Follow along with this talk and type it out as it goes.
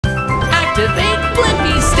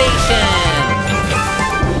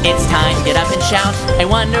It's time to get up and shout. I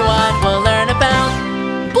wonder what we'll learn about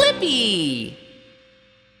Blippi.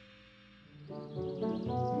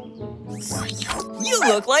 You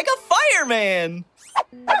look like a fireman.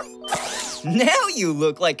 Now you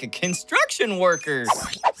look like a construction worker.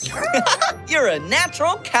 You're a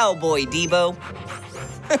natural cowboy, Debo.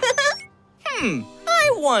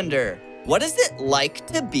 I wonder, what is it like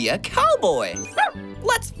to be a cowboy?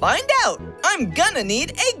 Let's find out. I'm gonna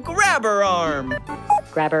need a grabber arm.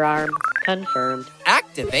 Grabber arm confirmed.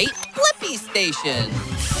 Activate Blippi Station.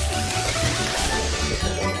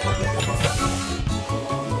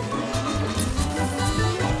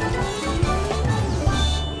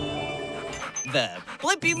 The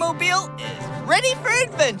Blippi Mobile is ready for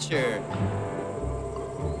adventure.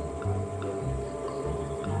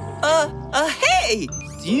 Hey!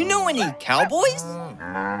 Do you know any cowboys?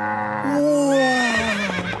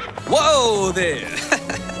 Whoa there!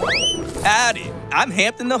 Howdy, I'm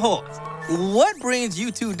Hampton the Horse. What brings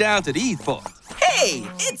you two down to these parts? Hey,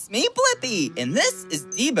 it's me, Blippi, and this is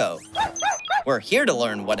Debo. We're here to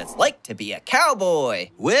learn what it's like to be a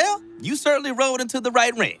cowboy. Well, you certainly rode into the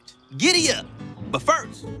right range. Giddy up. But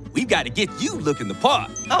first, we've got to get you looking the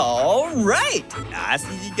part. All right. I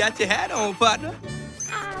see you got your hat on, partner.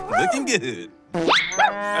 Looking good.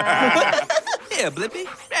 Here, Blippi,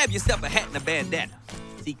 grab yourself a hat and a bandana.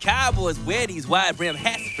 See, cowboys wear these wide-brimmed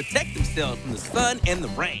hats to protect themselves from the sun and the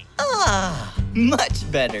rain. Ah,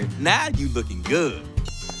 much better. Now you looking good.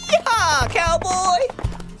 Yeah, cowboy.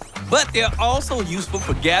 But they're also useful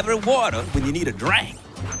for gathering water when you need a drink.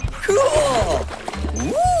 Cool.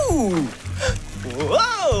 Woo.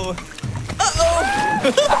 Whoa. Uh-oh.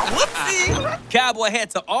 Whoopsie. Cowboy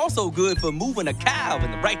hats are also good for moving a cow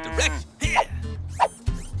in the right direction. Here.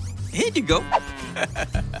 Here you go.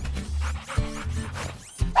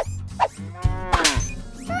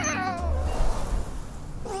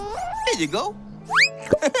 Here you go.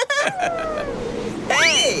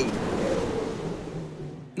 Hey!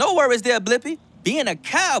 No worries there, Blippi. Being a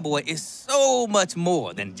cowboy is so much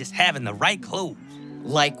more than just having the right clothes.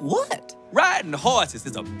 Like what? Riding horses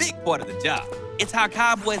is a big part of the job. It's how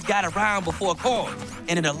cowboys got around before cars,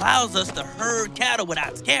 and it allows us to herd cattle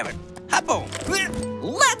without scaring. Hop on.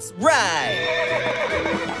 Let's ride!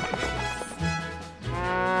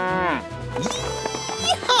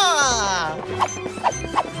 Yeehaw!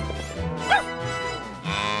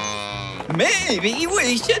 Maybe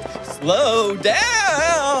we should slow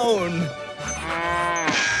down.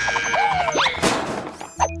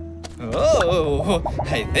 Oh,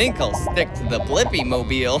 I think I'll stick to the Blippi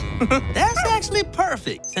Mobile. That's actually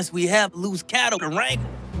perfect, since we have loose cattle to wrangle.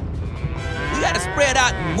 We gotta spread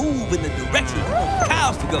out and move in the direction we want the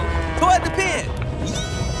cows to go, toward the pen.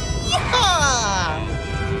 Yeehaw!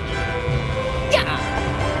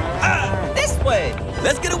 Yeah! This way!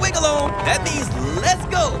 Let's get a wiggle on. That means let's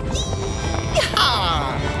go.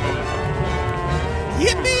 Yeehaw!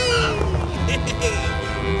 Yippee!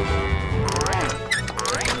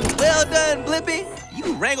 Well done, Blippi.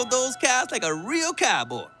 You wrangled those cows like a real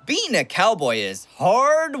cowboy. Being a cowboy is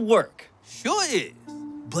hard work. Sure is,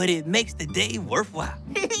 but it makes the day worthwhile.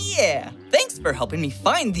 Yeah, thanks for helping me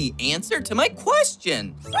find the answer to my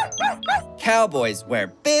question. Cowboys wear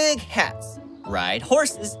big hats, ride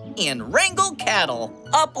horses, and wrangle cattle.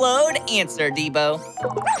 Upload answer, Debo.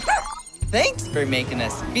 Thanks for making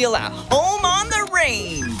us feel at home on the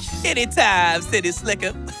range. Anytime, City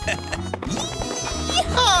Slicker.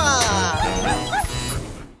 Yeehaw!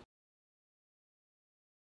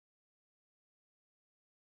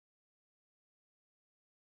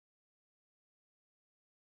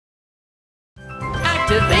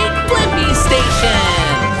 Activate Blippi Station.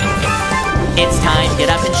 It's time to get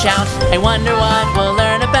up and shout. I wonder what we'll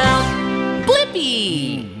learn about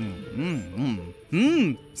Blippi.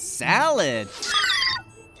 Salad.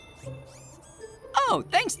 Oh,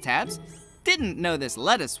 thanks, Tabs. Didn't know this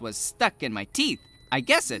lettuce was stuck in my teeth. I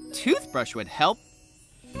guess a toothbrush would help.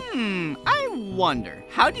 I wonder,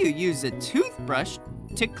 how do you use a toothbrush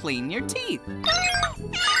to clean your teeth?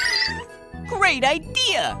 Great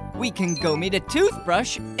idea! We can go meet a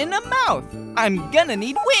toothbrush in a mouth. I'm gonna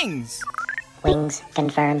need wings. Wings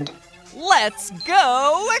confirmed. Let's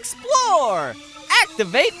go explore!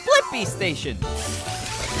 Activate Blippi Station.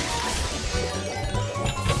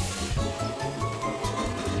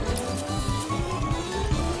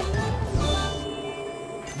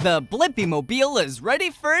 The Blippi Mobile is ready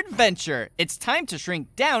for adventure. It's time to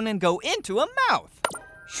shrink down and go into a mouth.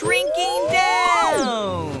 Shrinking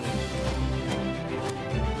down!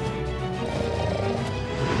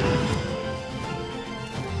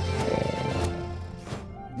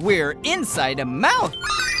 We're inside a mouth.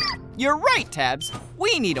 You're right, Tabs.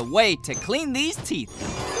 We need a way to clean these teeth.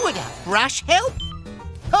 Would a brush help?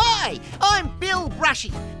 Hi, I'm Bill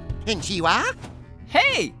Brushy. And you are?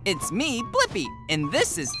 Hey, it's me, Blippi, and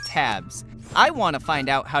this is Tabs. I want to find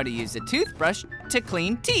out how to use a toothbrush to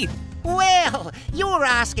clean teeth. Well, you're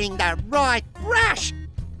asking the right brush.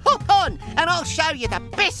 Hop on, and I'll show you the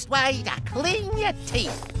best way to clean your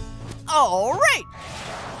teeth. All right.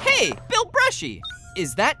 Hey, Bill Brushy,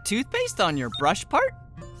 is that toothpaste on your brush part?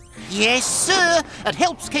 Yes, sir. It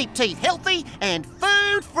helps keep teeth healthy and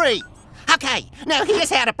food-free. Okay, now here's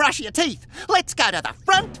how to brush your teeth. Let's go to the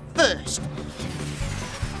front first.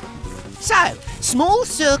 So, small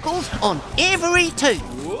circles on every tooth.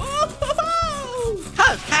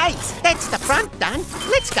 Okay, that's the front done.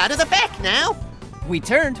 Let's go to the back now. We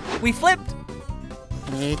turned, we flipped.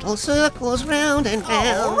 Little circles round and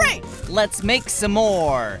round. All right, let's make some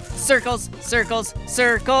more. Circles, circles,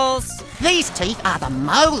 circles. These teeth are the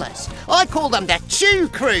molars. I call them the chew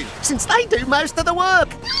crew, since they do most of the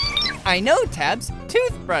work. I know, Tabs.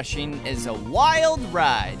 Toothbrushing is a wild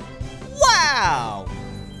ride. Wow!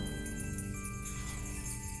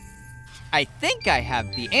 I think I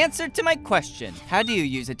have the answer to my question. How do you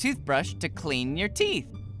use a toothbrush to clean your teeth?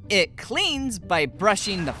 It cleans by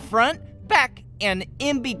brushing the front, back, and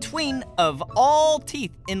in between of all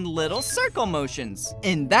teeth in little circle motions.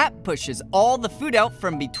 And that pushes all the food out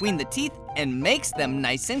from between the teeth and makes them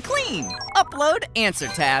nice and clean. Upload answer,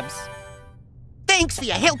 Tabs. Thanks for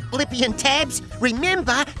your help, Blippi and Tabs.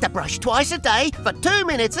 Remember to brush twice a day for 2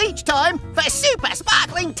 minutes each time for super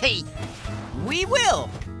sparkling teeth. We will.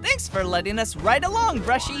 Thanks for letting us ride along,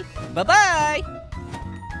 Brushy. Bye-bye.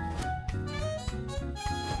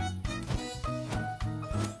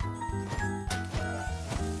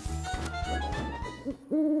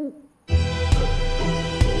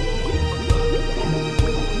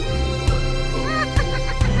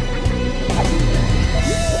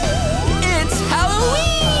 It's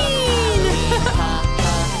Halloween!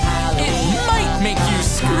 It might make you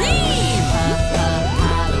scream,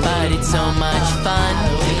 but it's so much fun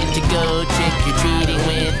to go trick-or-treating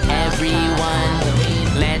with everyone.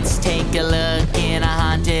 Let's take a look in a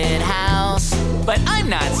haunted house. But I'm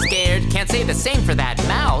not scared, can't say the same for that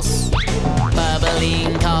mouse.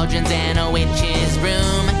 Bubbling cauldrons and a witch's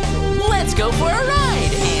broom. Let's go for a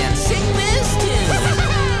ride and sing this tune.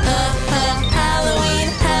 Halloween,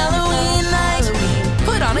 Halloween night.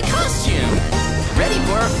 Put on a costume, ready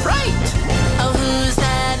for a fright. Oh, who's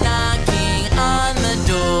that knocking on the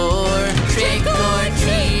door? Trick or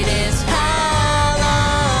treat, it's Halloween.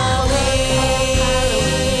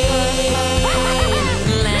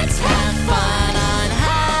 Let's have fun on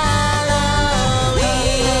Halloween.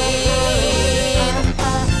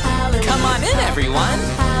 Come on in, everyone.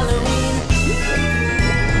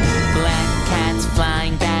 Black cats,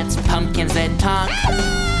 flying bats, pumpkins that talk.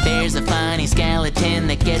 There's a funny skeleton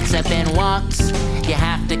that gets up and walks. You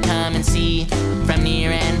have to come and see from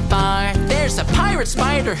near and far. There's a pirate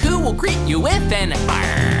spider who will greet you with an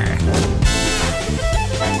arr.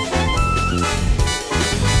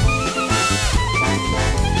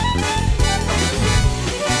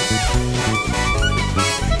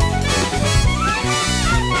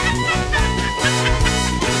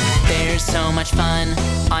 There's so much fun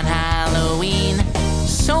on Halloween.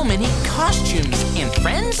 So many costumes and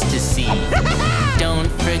friends to see.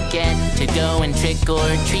 Don't forget to go and trick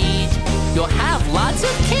or treat. You'll have lots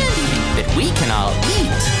of candy that we can all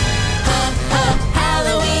eat.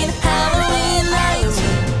 Halloween, Halloween night.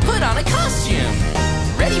 Put on a costume,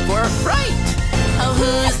 ready for a fright. Oh,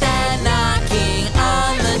 who's that knocking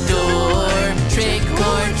on the door? Trick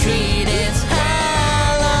or treat, it's Halloween.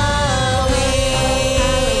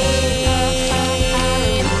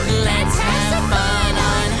 Let's have fun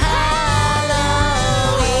on Halloween.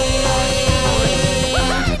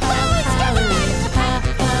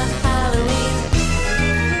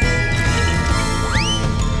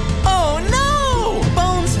 Oh no!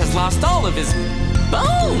 Bones has lost all of his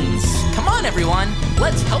bones. Come on, everyone.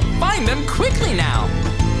 Let's help find them quickly now.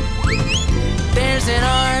 There's an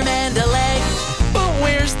arm and a leg, but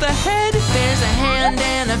where's the head? There's a hand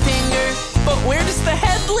and a finger, but where does the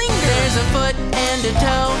head linger? There's a foot and a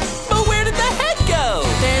toe, but where did the head go?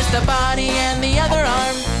 There's the body and the other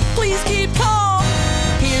arm. Please keep calm.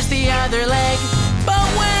 Here's the other leg, but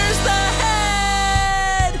where's the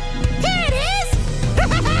head? Here it is!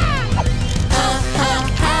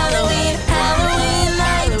 Halloween, Halloween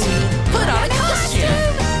night. Put on a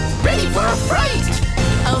costume, ready for a fright.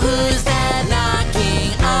 Oh, who's that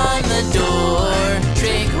knocking on the door?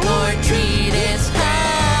 Trick or treat, it's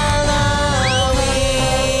Halloween.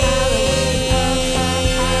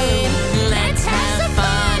 Let's have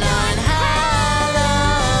fun on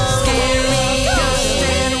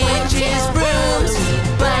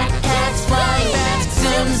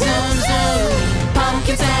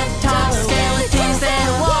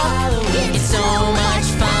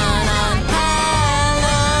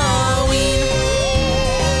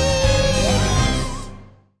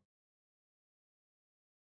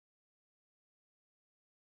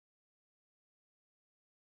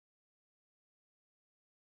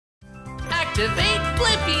Activate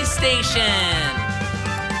Blippi Station!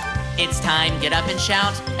 It's time, get up and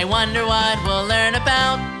shout. I wonder what we'll learn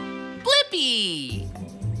about Blippi!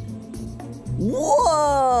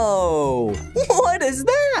 Whoa! What is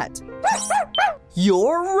that?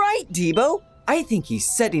 You're right, Debo. I think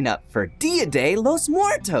he's setting up for Dia de los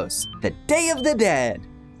Muertos, the Day of the Dead.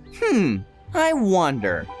 I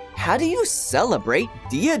wonder, how do you celebrate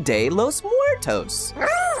Dia de los Muertos?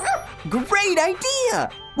 Great idea!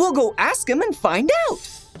 We'll go ask him and find out.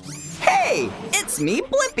 Hey, it's me,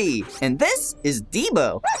 Blippi, and this is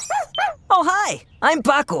Debo. Oh, hi, I'm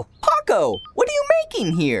Paco. Paco, what are you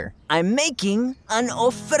making here? I'm making an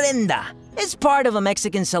ofrenda. It's part of a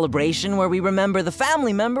Mexican celebration where we remember the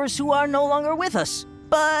family members who are no longer with us.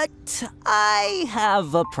 But I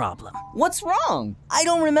have a problem. What's wrong? I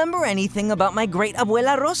don't remember anything about my great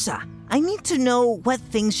abuela Rosa. I need to know what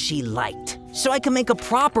things she liked, so I can make a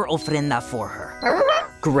proper ofrenda for her.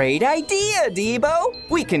 Great idea, Debo.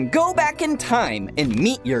 We can go back in time and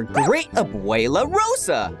meet your great abuela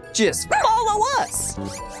Rosa. Just follow us.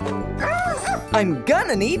 I'm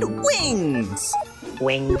gonna need wings.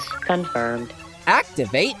 Wings confirmed.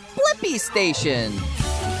 Activate Blippi Station.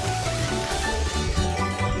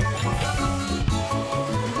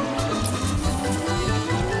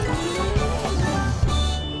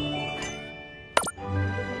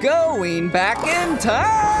 Going back in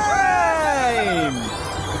time!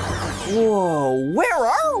 Whoa, where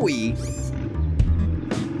are we?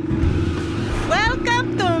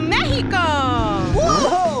 Welcome to Mexico!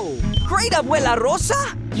 Whoa! Great abuela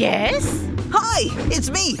Rosa? Yes? Hi, it's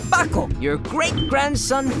me, Paco, your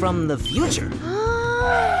great-grandson from the future.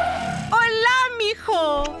 Hola,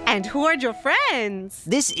 mijo! And who are your friends?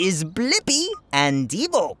 This is Blippi and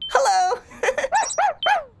Debo. Hello!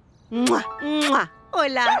 Mwah, mwah.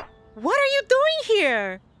 Hola. What are you doing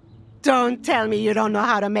here? Don't tell me you don't know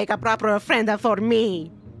how to make a proper ofrenda for me.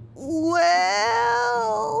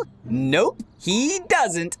 Well... Nope, he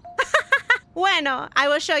doesn't. Bueno, I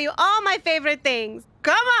will show you all my favorite things.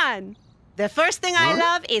 Come on. The first thing I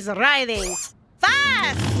love is riding.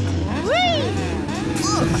 Fast! Whee!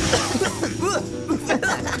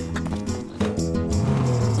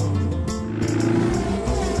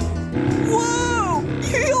 Whoa!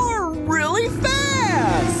 You're really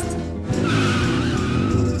fast!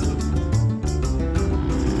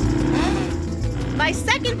 My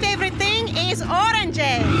second favorite thing is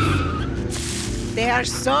oranges. They are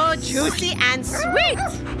so juicy and sweet.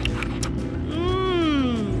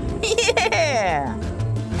 Yeah!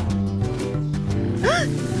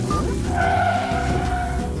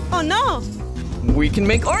 Oh no! We can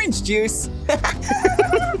make orange juice.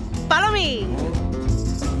 Follow me.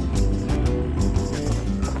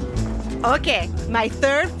 Okay, my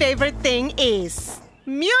third favorite thing is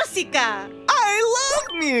musica. I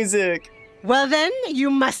love music. Well then, you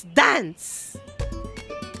must dance.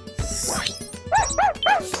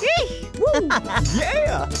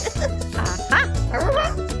 Yeah!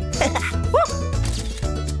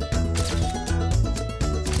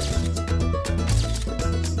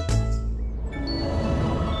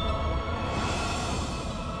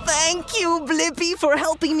 Thank you, Blippi, for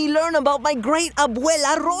helping me learn about my great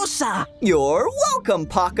abuela Rosa. You're welcome,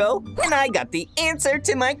 Paco. And I got the answer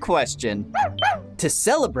to my question. To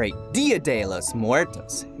celebrate Dia de los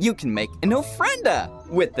Muertos, you can make an ofrenda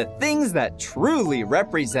with the things that truly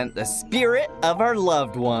represent the spirit of our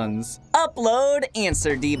loved ones. Upload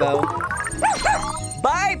answer, Debo.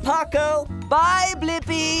 Bye, Paco. Bye,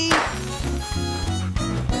 Blippi.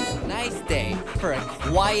 Nice day for a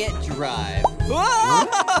quiet drive.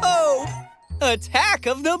 Whoa! Attack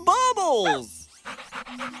of the bubbles!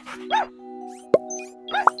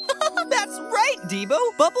 That's right, Debo.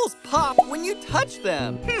 Bubbles pop when you touch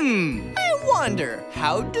them. I wonder,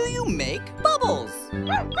 how do you make bubbles?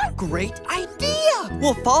 Great idea!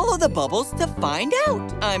 We'll follow the bubbles to find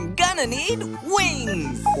out. I'm gonna need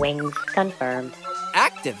wings. Wings confirmed.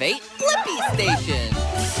 Activate Blippi Station.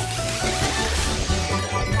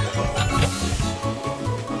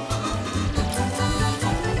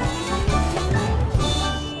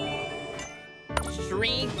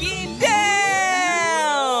 Shrinking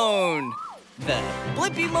down! The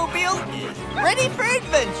Blippi Mobile is ready for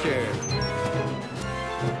adventure.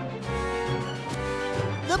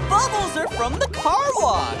 The bubbles are from the car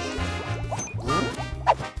wash.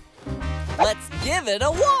 Let's give it a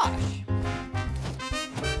wash.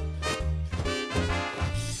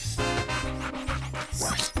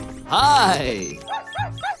 Hi!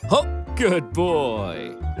 Oh, good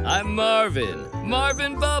boy. I'm Marvin.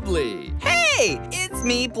 Marvin Bubbly. Hey, it's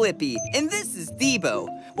me, Blippi, and this is Debo.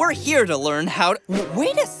 We're here to learn how to...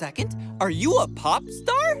 Wait a second. Are you a pop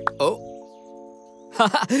star? Oh,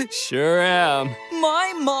 Sure am.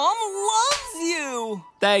 My mom loves you!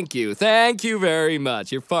 Thank you very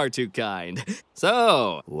much. You're far too kind.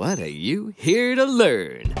 So, what are you here to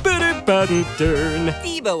learn?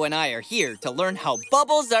 Debo and I are here to learn how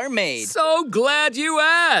bubbles are made. So glad you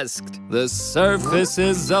asked. The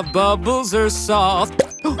surfaces of bubbles are soft,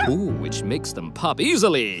 which makes them pop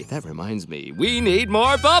easily. That reminds me, we need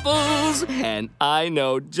more bubbles. And I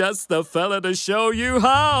know just the fella to show you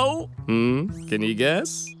how. Can you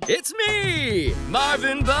guess? It's me,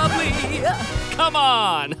 Marvin Bubbly. Come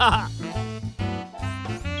on.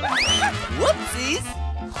 Whoopsies!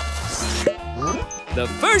 The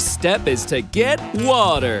first step is to get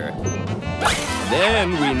water.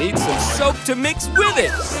 Then we need some soap to mix with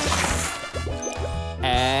it.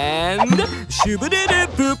 And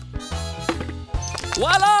shoo-ba-dee-dee-boop.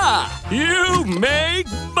 Voila! You make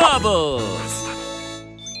bubbles.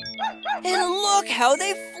 And look how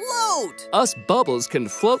they float! Us bubbles can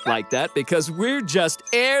float like that because we're just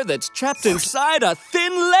air that's trapped inside a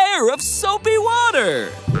thin layer of soapy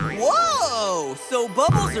water. Whoa! So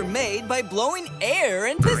bubbles are made by blowing air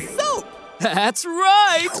into soap. That's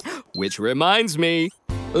right! Which reminds me,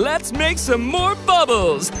 let's make some more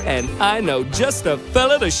bubbles. And I know just the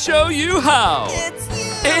fella to show you how. It's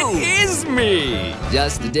you! It is me!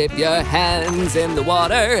 Just dip your hands in the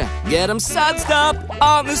water, get them sudsed up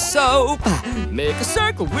on the soap. Make a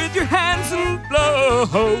circle with your hands and blow.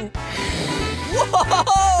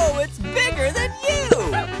 Whoa! It's bigger than you!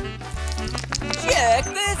 Check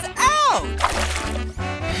this out!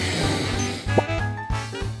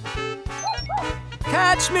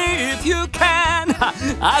 Catch me if you can.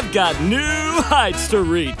 I've got new heights to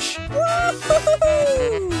reach.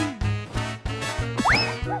 Woo-hoo-hoo!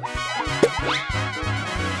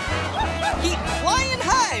 Keep flying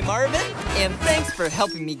high, Marvin! And thanks for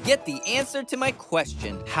helping me get the answer to my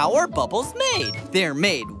question. How are bubbles made? They're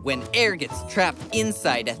made when air gets trapped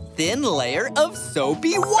inside a thin layer of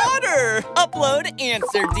soapy water. Upload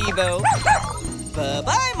answer, Debo.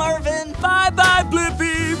 Bye-bye, Marvin. Bye-bye,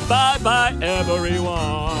 Blippi. Bye-bye,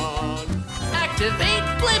 everyone. Activate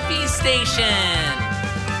Blippi Station.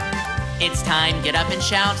 It's time to get up and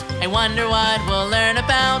shout. I wonder what we'll learn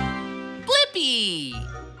about Blippi.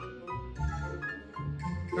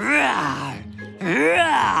 Rawr,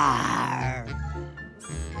 rawr.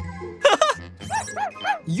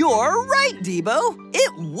 You're right, Debo.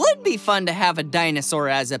 It would be fun to have a dinosaur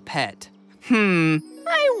as a pet.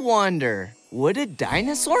 I wonder, would a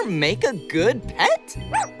dinosaur make a good pet?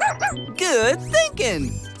 Good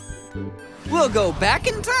thinking. We'll go back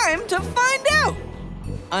in time to find out.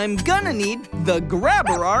 I'm gonna need the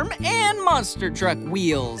grabber arm and monster truck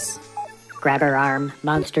wheels. Grabber arm,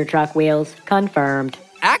 monster truck wheels, confirmed.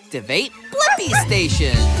 Activate Blippi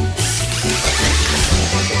Station.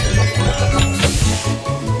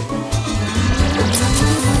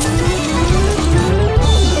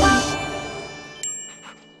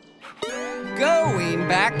 Going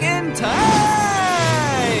back in time.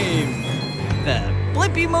 The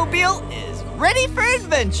Blippi Mobile is ready for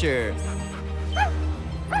adventure.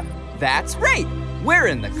 That's right. We're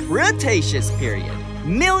in the Cretaceous period.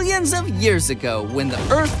 Millions of years ago when the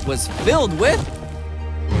Earth was filled with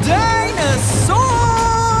dinosaurs!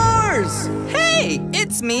 Hey,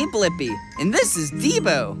 it's me, Blippi, and this is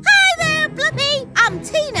Debo. Hi there, Blippi. I'm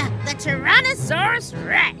Tina, the Tyrannosaurus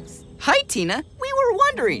Rex. Hi, Tina. We were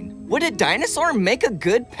wondering, would a dinosaur make a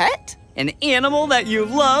good pet? An animal that you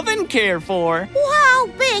love and care for. Wow,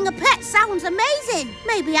 being a pet sounds amazing.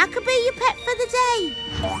 Maybe I could be your pet for the day.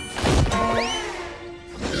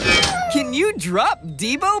 Can you drop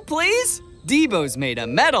Debo, please? Debo's made of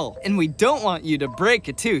metal, and we don't want you to break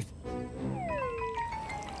a tooth.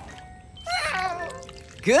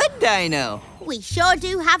 Good, Dino. We sure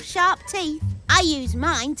do have sharp teeth. I use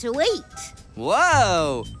mine to eat.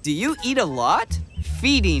 Whoa, do you eat a lot?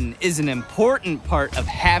 Feeding is an important part of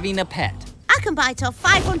having a pet. I can bite off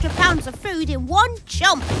 500 pounds of food in one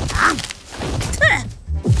chomp.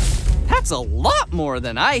 That's a lot more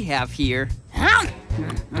than I have here.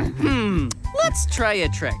 Let's try a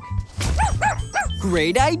trick.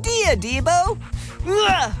 Great idea, Debo.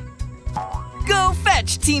 Go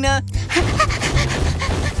fetch, Tina.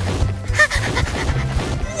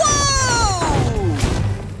 Whoa!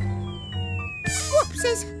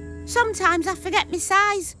 Whoopsies. Sometimes I forget my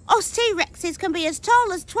size. Us T-Rexes can be as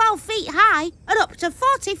tall as 12 feet high and up to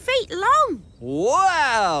 40 feet long.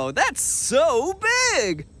 Wow, that's so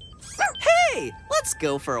big. Hey, let's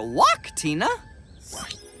go for a walk, Tina.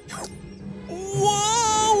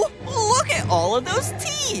 Whoa! Look at all of those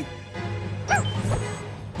teeth!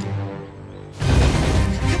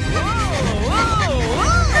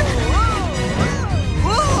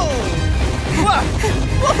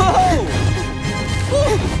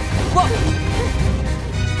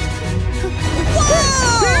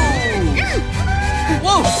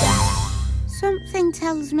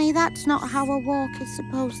 that's not how a walk is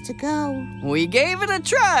supposed to go. We gave it a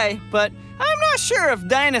try, but I'm not sure if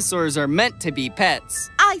dinosaurs are meant to be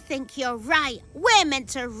pets. I think you're right. We're meant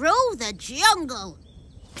to rule the jungle.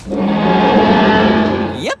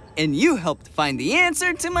 Yep, and you helped find the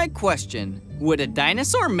answer to my question. Would a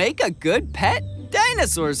dinosaur make a good pet?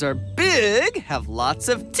 Dinosaurs are big, have lots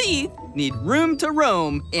of teeth, need room to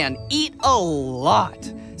roam, and eat a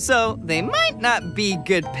lot. So they might not be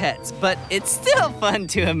good pets, but it's still fun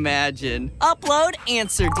to imagine. Upload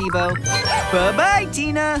answer, Debo. Bye-bye,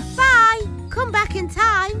 Tina. Bye. Come back in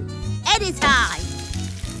time. Anytime.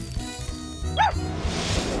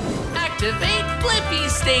 Activate Blippi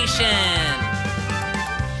Station!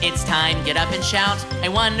 It's time, get up and shout. I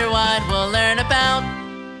wonder what we'll learn about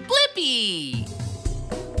Blippi!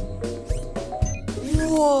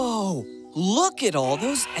 Whoa! Look at all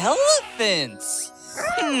those elephants!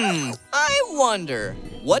 I wonder,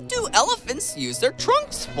 what do elephants use their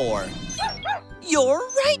trunks for? You're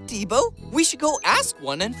right, Debo. We should go ask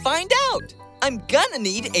one and find out. I'm gonna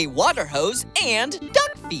need a water hose and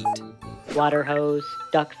duck feet. Water hose,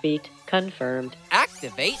 duck feet, confirmed.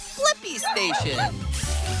 Activate Blippi Station.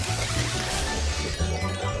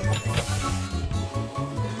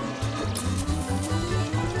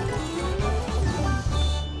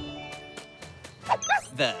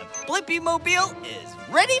 The Blippi Mobile is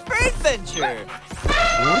ready for adventure.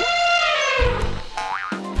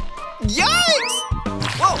 Yikes!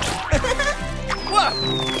 Whoa! Whoa!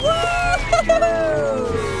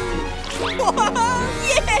 Whoa!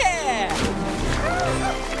 Yeah!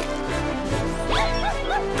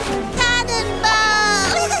 Cannonball!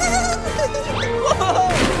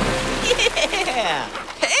 Whoa! Yeah!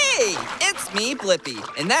 Hey, it's me, Blippi,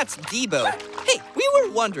 and that's Debo. Hey, we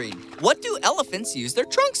were wondering, what do elephants use their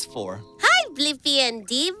trunks for? Hi, Blippi and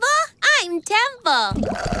Debo. I'm Tembo.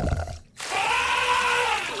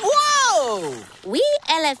 Whoa! We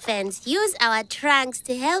elephants use our trunks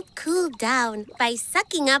to help cool down by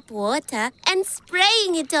sucking up water and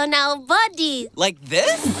spraying it on our bodies. Like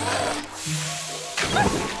this?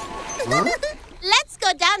 Let's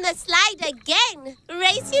go down the slide again.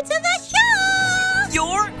 Race you to the shore.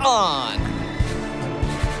 You're on.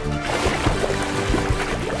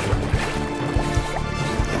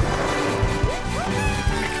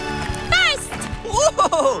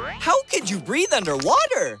 Whoa! How could you breathe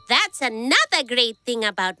underwater? That's another great thing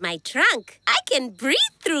about my trunk. I can breathe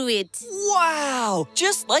through it. Wow!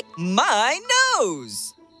 Just like my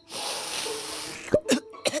nose.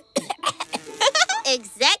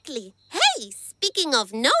 Exactly. Hey, speaking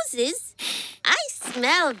of noses, I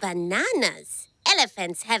smell bananas.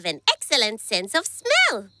 Elephants have an excellent sense of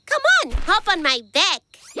smell. Come on, hop on my back.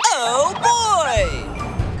 Oh, boy!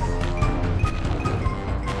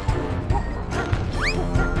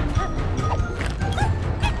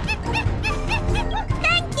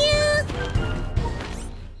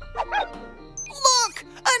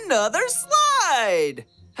 Another slide!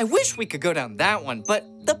 I wish we could go down that one, but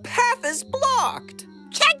the path is blocked.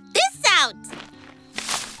 Check this out!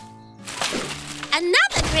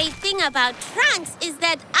 Another great thing about trunks is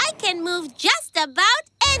that I can move just about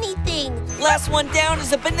anything. Last one down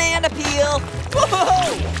is a banana peel.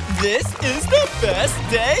 Whoa! This is the best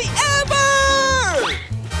day ever!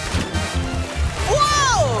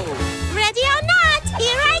 Whoa! Ready or not,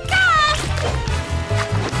 here I come!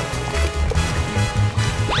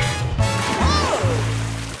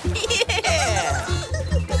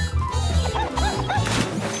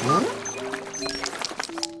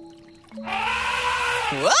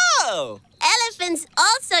 Whoa! Elephants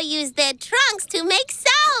also use their trunks to make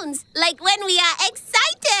sounds, like when we are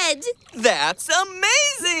excited. That's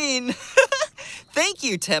amazing! Thank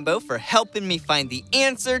you, Tembo, for helping me find the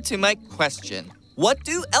answer to my question. What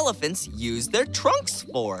do elephants use their trunks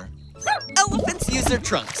for? Elephants use their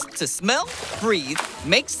trunks to smell, breathe,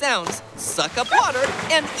 make sounds, suck up water,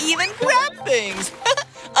 and even grab things.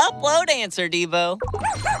 Upload answer, Devo.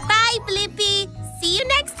 Bye, Blippi. See you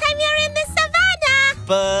next time you're in the savannah.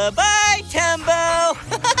 Bye-bye, Tembo.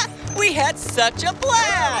 We had such a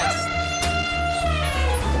blast.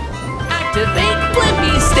 Activate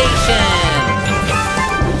Blippi Station.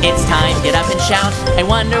 It's time, get up and shout. I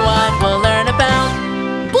wonder what we'll learn about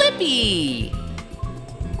Blippi.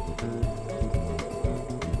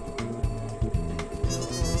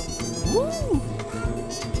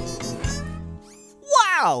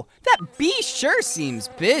 Wow, that bee sure seems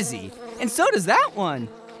busy. And so does that one.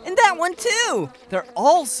 And that one too. They're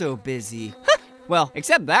all so busy. Well,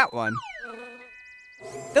 except that one.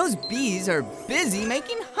 Those bees are busy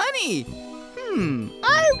making honey.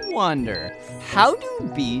 I wonder, how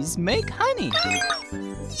do bees make honey?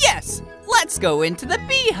 Yes, Let's go into the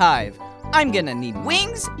beehive. I'm gonna need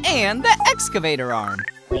wings and the excavator arm.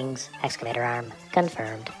 Wings, excavator arm,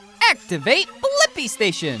 confirmed. Activate Blippi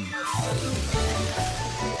Station.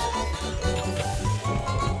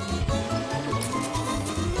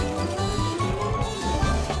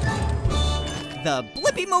 The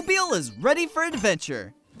Blippi-mobile is ready for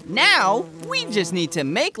adventure. Now, we just need to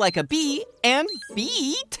make like a bee and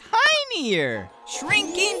be tinier.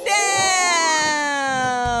 Shrinking down!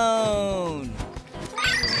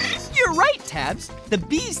 You're right, Tabs. The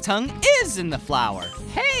bee's tongue is in the flower.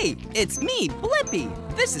 Hey, it's me, Blippi.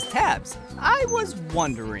 This is Tabs. I was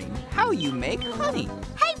wondering how you make honey.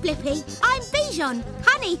 Hey, Blippi, I'm Bijan.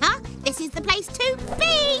 Honey, huh? This is the place to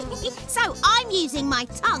be. So I'm using my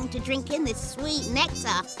tongue to drink in this sweet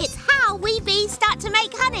nectar. It's how we bees start to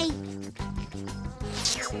make honey.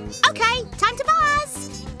 Okay, time to buzz.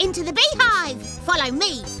 Into the beehive. Follow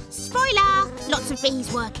me. Spoiler, lots of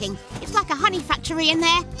bees working. It's like a honey factory in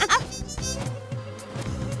there.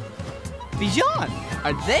 Bijan,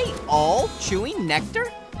 are they all chewing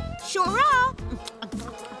nectar? Sure are.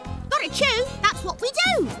 Gotta chew, that's what we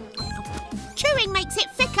do. Chewing makes it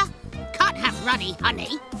thicker. Can't have runny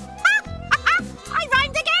honey. I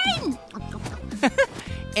rhymed again.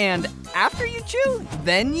 And after you chew,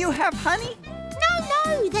 then you have honey?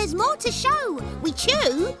 No, there's more to show. We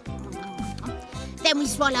chew, then we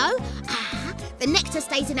swallow. The nectar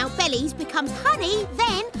stays in our bellies, becomes honey,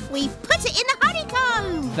 then we put it in the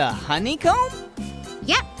honeycomb. The honeycomb?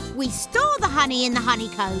 Yep, we store the honey in the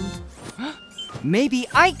honeycomb. Maybe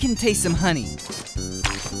I can taste some honey.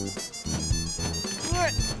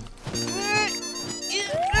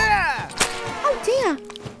 Oh dear.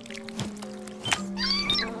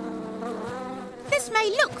 This may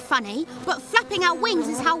look funny, but flapping our wings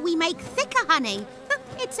is how we make thicker honey.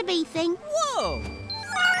 It's a bee thing. Whoa!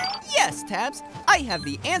 Yes, Tabs, I have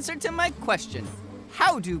the answer to my question.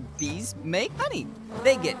 How do bees make honey?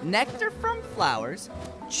 They get nectar from flowers,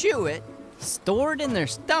 chew it, store it in their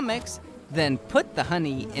stomachs, then put the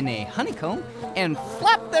honey in a honeycomb and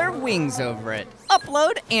flap their wings over it.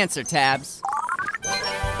 Upload answer, Tabs.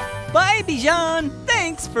 Bye, Bijan.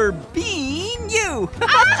 Thanks for being you.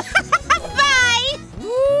 Bye.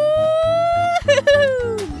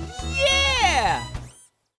 Woo-hoo! Yeah!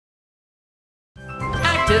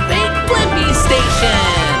 Activate Blippi Station!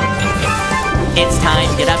 It's time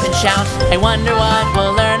to get up and shout. I wonder what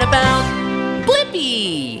we'll learn about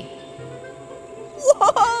Blippi!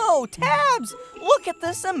 Whoa, Tabs! Look at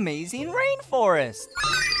this amazing rainforest.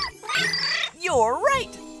 You're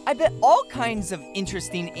right. I bet all kinds of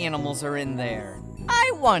interesting animals are in there.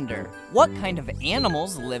 I wonder, what kind of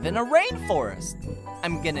animals live in a rainforest?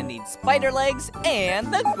 I'm gonna need spider legs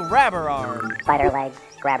and the grabber arm. Spider legs,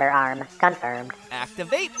 grabber arm, confirmed.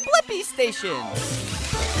 Activate Blippi Station.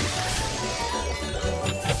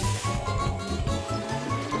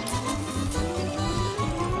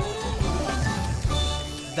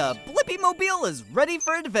 The Blippi-mobile is ready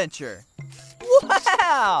for adventure.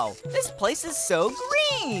 Wow! This place is so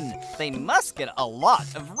green! They must get a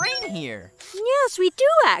lot of rain here. Yes, we do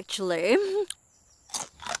actually.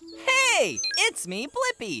 Hey! It's me,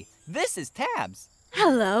 Blippi. This is Tabs.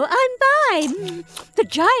 Hello, I'm Bai, the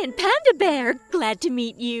giant panda bear. Glad to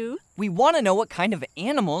meet you. We want to know what kind of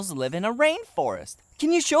animals live in a rainforest.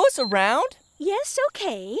 Can you show us around? Yes,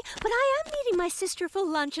 okay, but I am meeting my sister for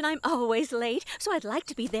lunch and I'm always late, so I'd like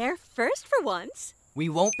to be there first for once. We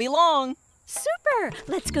won't be long. Super!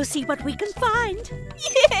 Let's go see what we can find.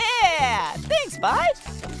 Yeah! Thanks, Bai.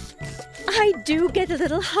 I do get a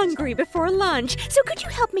little hungry before lunch, so could you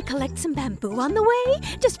help me collect some bamboo on the way?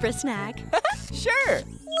 Just for a snack. Sure.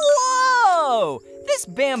 Whoa! This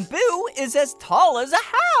bamboo is as tall as a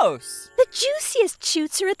house. The juiciest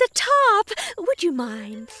shoots are at the top. Would you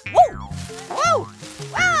mind? Whoa! Whoa!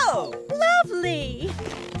 Whoa! Lovely!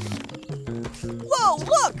 Whoa,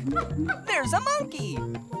 look! There's a monkey.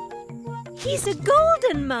 He's a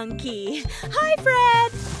golden monkey. Hi,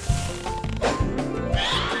 Fred.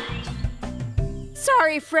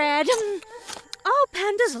 Sorry, Fred. All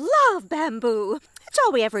pandas love bamboo. It's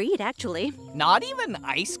all we ever eat, actually. Not even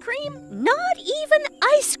ice cream? Not even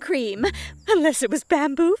ice cream. Unless it was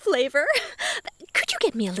bamboo flavor. Could you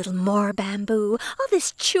get me a little more bamboo? All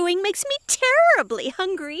this chewing makes me terribly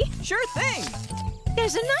hungry. Sure thing.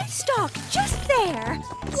 There's a nice stalk just there.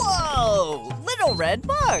 Whoa! Little red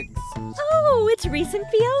bugs. Oh, it's Reese and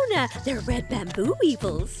Fiona. They're red bamboo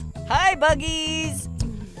weevils. Hi, buggies.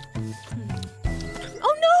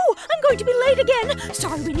 Oh no! I'm going to be late again.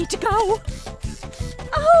 Sorry, we need to go.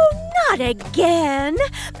 Oh, not again.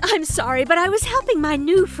 I'm sorry, but I was helping my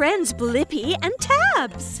new friends Blippi and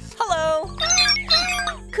Tabs. Hello.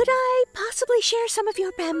 Could I possibly possibly share some of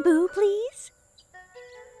your bamboo, please?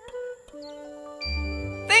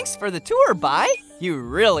 Thanks for the tour, Bai. You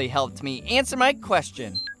really helped me answer my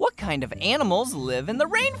question. What kind of animals live in the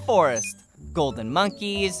rainforest? Golden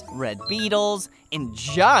monkeys, red beetles, and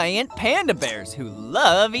giant panda bears who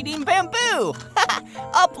love eating bamboo.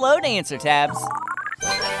 Upload answer tabs.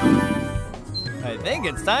 I think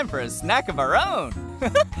it's time for a snack of our own.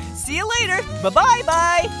 See you later. Bye-bye,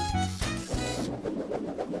 bye.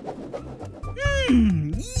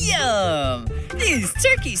 Yum! These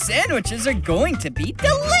turkey sandwiches are going to be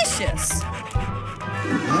delicious.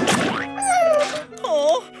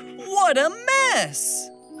 Oh, what a mess.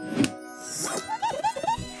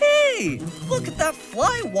 Hey, look at that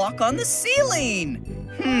fly walk on the ceiling.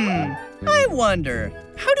 I wonder,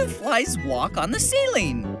 how do flies walk on the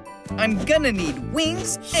ceiling? I'm gonna need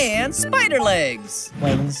wings and spider legs.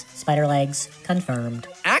 Wings, spider legs, confirmed.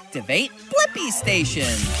 Activate Blippi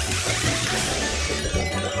Station.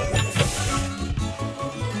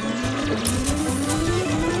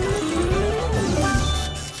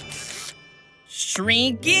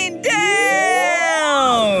 Shrinking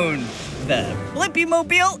down! The Blippi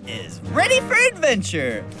Mobile is ready for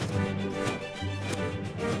adventure.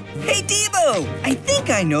 Hey, Debo, I think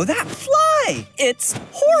I know that fly. It's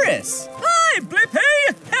Horace. Hi,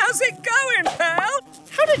 Blippi. How's it going, pal?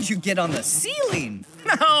 How did you get on the ceiling?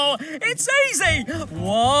 Oh, it's easy.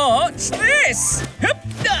 Watch this.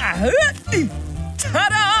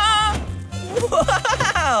 Ta-da!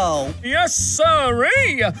 Wow! Yes,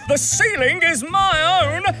 sirree. The ceiling is my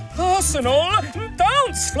own personal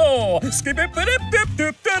dance floor.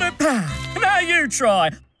 Now you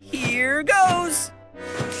try. Here goes.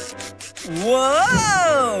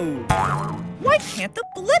 Whoa! Why can't the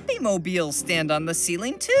Blippi Mobile stand on the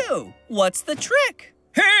ceiling too? What's the trick?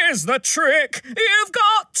 Here's the trick. You've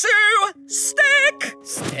got to stick.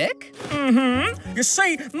 Stick? Mm-hmm. You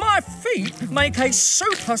see, my feet make a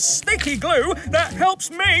super sticky glue that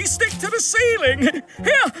helps me stick to the ceiling.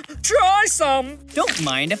 Here, try some. Don't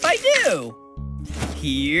mind if I do.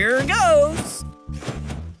 Here goes.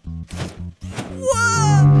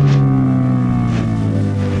 Whoa!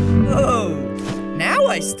 Oh, now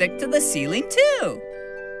I stick to the ceiling too.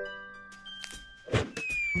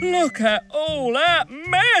 Look at all that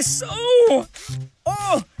mess! Oh!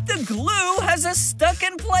 Oh, the glue has us stuck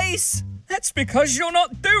in place. That's because you're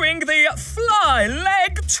not doing the fly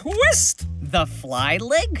leg twist. The fly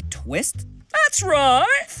leg twist? That's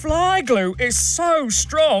right. Fly glue is so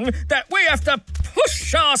strong that we have to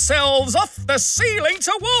push ourselves off the ceiling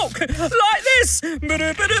to walk. Like this.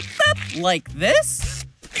 Like this?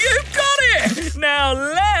 You got it! Now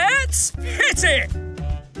let's hit it!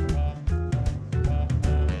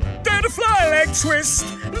 Do the fly leg twist!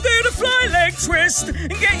 Do the fly leg twist!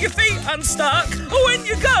 And get your feet unstuck when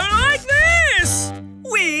you go like this!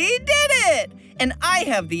 We did it! And I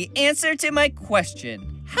have the answer to my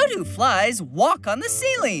question. How do flies walk on the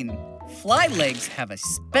ceiling? Fly legs have a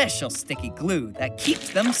special sticky glue that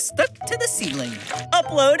keeps them stuck to the ceiling.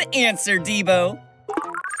 Upload answer, Debo.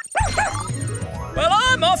 Well,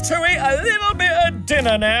 I'm off to eat a little bit of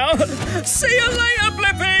dinner now. See you later,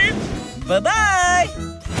 Blippi. Bye-bye.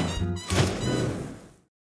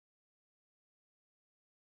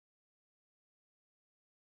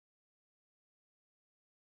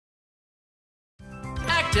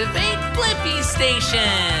 Activate Blippi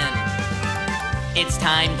Station. It's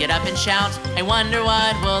time, get up and shout. I wonder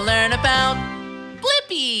what we'll learn about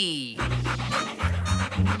Blippi.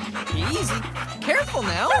 Easy. Careful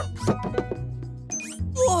now.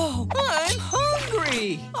 Whoa, I'm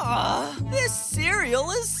hungry. This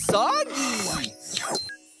cereal is soggy.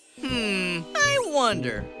 I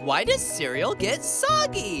wonder, why does cereal get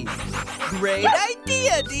soggy? Great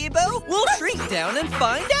idea, Debo. We'll shrink down and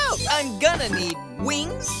find out. I'm gonna need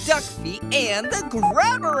wings, duck feet, and the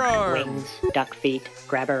grabber arm. Wings, duck feet,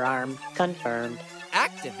 grabber arm, confirmed.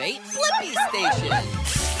 Activate Blippi Station.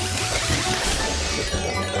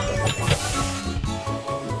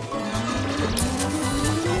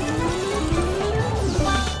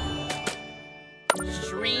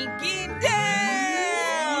 Shrinking down!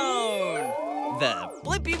 The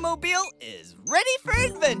Blippi Mobile is ready for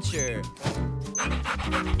adventure.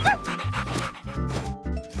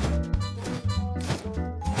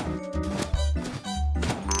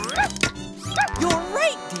 You're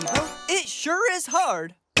right, Debo. It sure is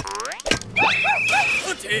hard.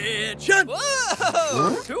 Attention!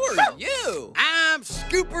 Whoa! Who are you? I'm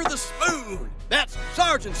Scooper the Spoon. That's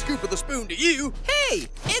Sergeant Scooper the Spoon to you. Hey,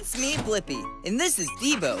 it's me, Blippi, and this is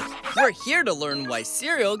Debo. We're here to learn why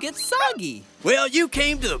cereal gets soggy. Well, you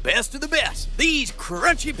came to the best of the best. These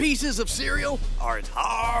crunchy pieces of cereal are as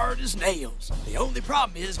hard as nails. The only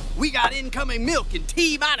problem is we got incoming milk in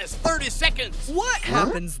T-minus 30 seconds. What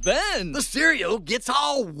happens then? The cereal gets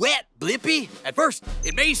all wet, Blippi. At first,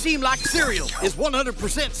 it may seem like cereal is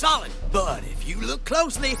 100% solid, but if you look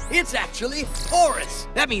closely, it's actually porous.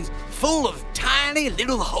 That means full of tiny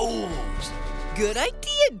little holes. Good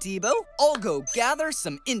idea, Debo. I'll go gather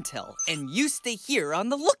some intel, and you stay here on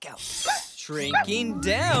the lookout. Shrinking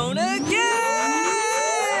down again!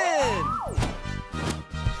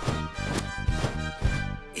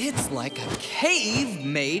 It's like a cave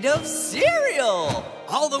made of cereal.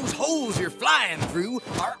 All those holes you're flying through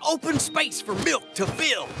are open space for milk to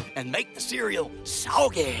fill and make the cereal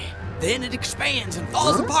soggy. Then it expands and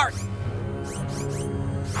falls apart.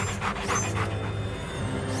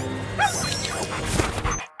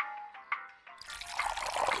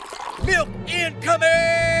 Milk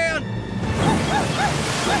incoming!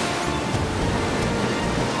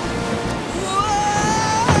 Whoa!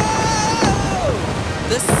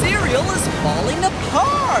 The cereal is falling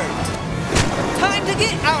apart! Time to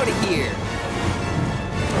get out of here!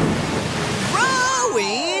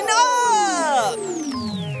 Growing up!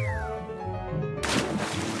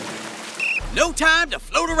 No time to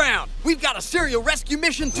float around. We've got a cereal rescue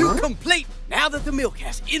mission to complete. Now that the milk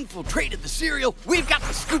has infiltrated the cereal, we've got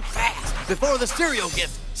to scoop fast before the cereal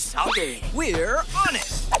gets soggy. We're on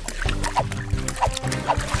it.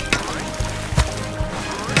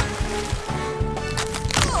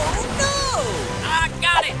 Oh no! I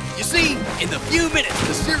got it. You see, in the few minutes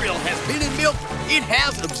the cereal has been in milk, it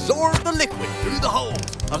has absorbed the liquid through the holes.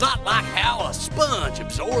 A lot like how a sponge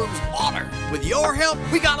absorbs water. With your help,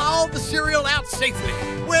 we got all the cereal out safely.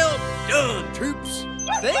 Well done, troops.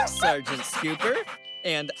 Thanks, Sergeant Scooper.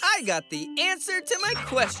 And I got the answer to my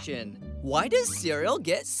question. Why does cereal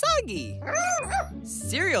get soggy?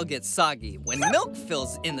 Cereal gets soggy when milk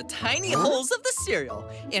fills in the tiny holes of the cereal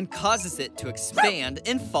and causes it to expand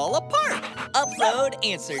and fall apart. Upload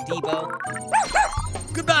answer, Debo.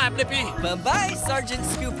 Goodbye, Blippi. Bye-bye, Sergeant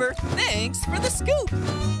Scooper. Thanks for the scoop.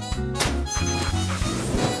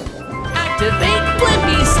 Activate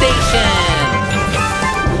Blippi Station!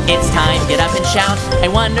 It's time, get up and shout. I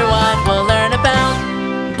wonder what we'll learn about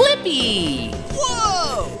Blippi!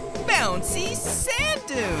 Whoa! Bouncy sand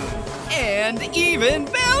dune! And even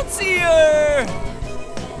bouncier!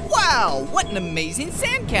 Wow, what an amazing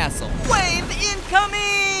sandcastle! Wave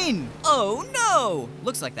incoming! Oh no!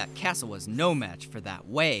 Looks like that castle was no match for that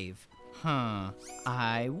wave. Huh,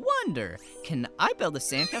 I wonder, can I build a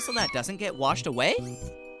sandcastle that doesn't get washed away?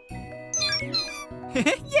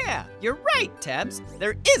 Yeah, you're right, Tabs.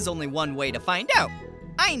 There is only one way to find out.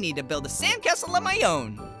 I need to build a sandcastle of my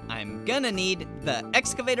own. I'm gonna need the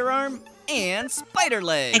excavator arm and spider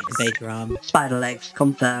legs. Excavator arm, spider legs,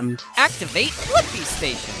 confirmed. Activate Blippi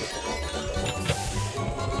Station.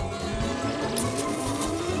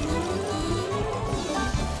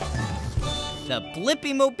 The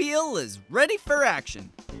Blippi-mobile is ready for action.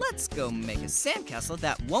 Let's go make a sandcastle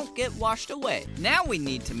that won't get washed away. Now we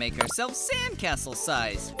need to make ourselves sandcastle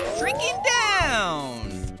size. Shrinking down.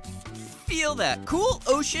 Feel that cool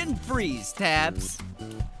ocean breeze, Tabs.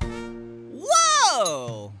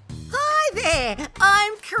 Whoa! Hi there,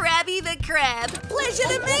 I'm Krabby the Crab. Pleasure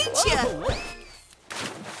to meet you.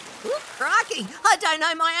 Ooh, crikey, I don't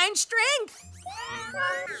know my own strength.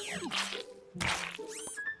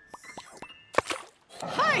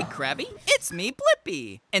 Hi, Krabby. It's me,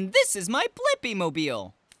 Blippi. And this is my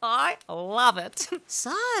Blippi-mobile. I love it.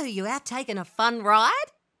 So, you out taking a fun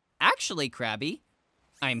ride? Actually, Krabby,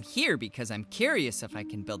 I'm here because I'm curious if I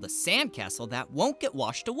can build a sandcastle that won't get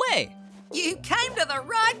washed away. You came to the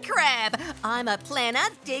right crab. I'm a planner,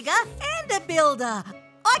 digger, and a builder.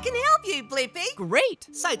 I can help you, Blippi. Great.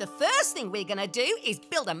 So the first thing we're gonna do is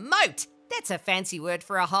build a moat. That's a fancy word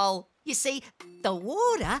for a hole. You see, the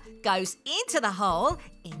water goes into the hole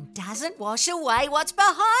and doesn't wash away what's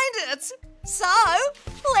behind it. So,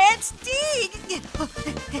 let's dig.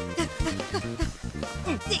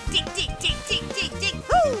 Dig, dig, dig, dig, dig, dig, dig.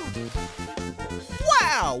 Woo!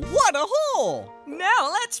 Wow, what a hole! Now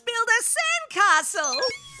let's build a sandcastle.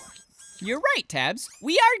 You're right, Tabs.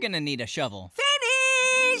 We are gonna need a shovel.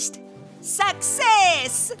 Finished!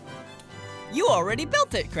 Success! You already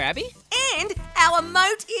built it, Krabby. And our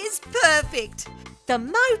moat is perfect. The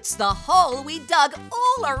moat's the hole we dug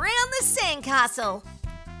all around the sandcastle.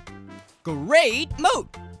 Great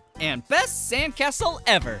moat! And best sandcastle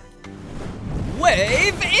ever.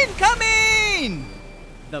 Wave incoming!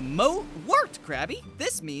 The moat worked, Krabby.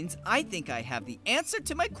 This means I think I have the answer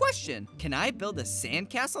to my question. Can I build a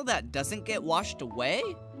sandcastle that doesn't get washed away?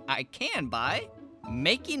 I can by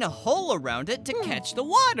making a hole around it to catch the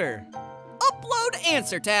water. Upload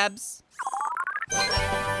answer tabs.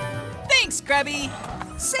 Thanks, Krabby.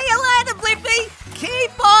 See you later, Blippi.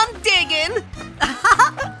 Keep on digging.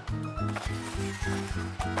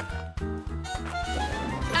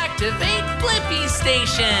 Activate Blippi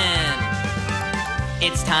Station.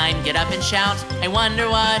 It's time, get up and shout. I wonder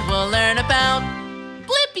what we'll learn about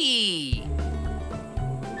Blippi.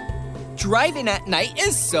 Driving at night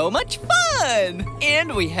is so much fun!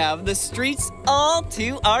 And we have the streets all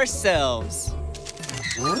to ourselves.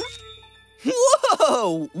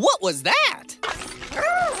 Whoa! What was that?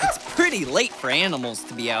 It's pretty late for animals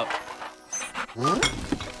to be out.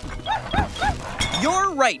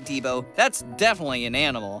 You're right, Debo. That's definitely an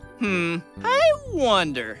animal. I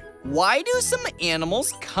wonder, why do some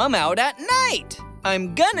animals come out at night?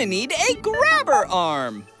 I'm gonna need a grabber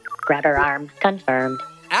arm. Grabber arm confirmed.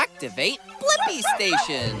 Activate Blippi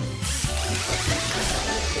Station.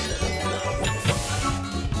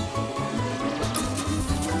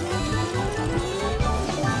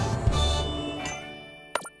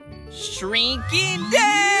 Shrinking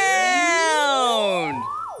down!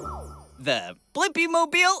 The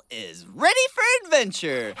Blippi-mobile is ready for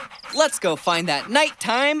adventure. Let's go find that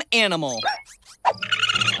nighttime animal.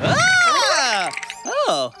 Ah!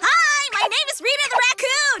 Oh. Hi, my name is Rita the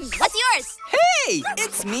raccoon. What's yours? Hey,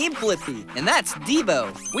 it's me, Blippi, and that's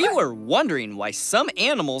Debo. We were wondering why some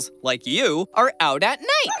animals, like you, are out at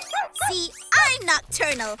night. See, I'm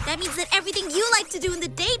nocturnal. That means that everything you like to do in the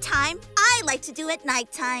daytime, I like to do at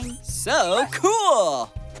nighttime. So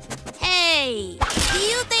cool. Hey, do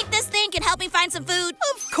you think this thing can help me find some food?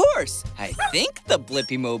 Of course. I think the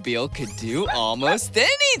Blippi-mobile could do almost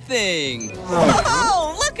anything.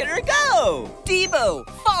 Oh, look at her go. Debo,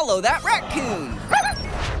 follow that raccoon.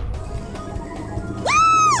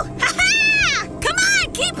 Woo! Ha-ha! Come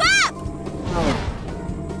on, keep up!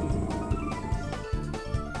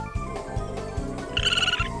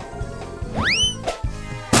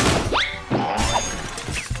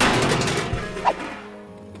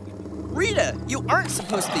 Rita, you aren't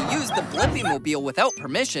supposed to use the Blippi-mobile without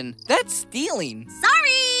permission. That's stealing.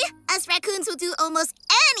 Sorry! Us raccoons will do almost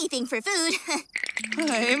anything for food.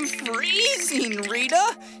 I'm freezing,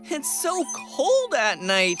 Rita. It's so cold at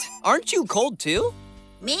night. Aren't you cold too?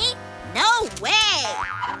 Me? No way!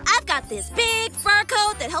 I've got this big fur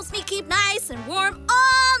coat that helps me keep nice and warm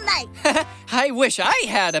all night. I wish I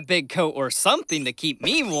had a big coat or something to keep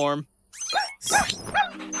me warm.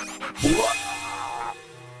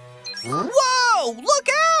 Whoa! Look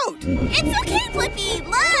out! It's okay, Blippi.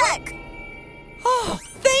 Look! Oh,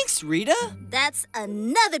 thanks, Rita. That's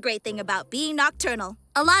another great thing about being nocturnal.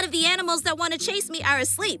 A lot of the animals that want to chase me are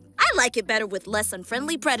asleep. I like it better with less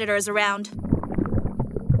unfriendly predators around.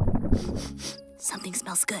 Something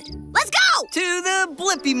smells good. Let's go! To the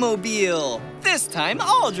Blippi-mobile. This time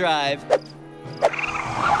I'll drive.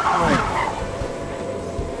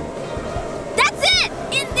 That's it!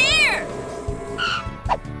 In there!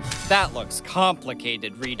 That looks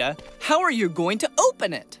complicated, Rita. How are you going to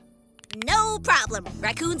open it? No problem.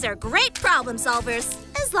 Raccoons are great problem solvers,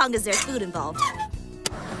 as long as there's food involved.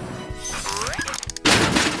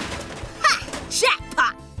 Ha!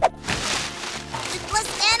 Jackpot! With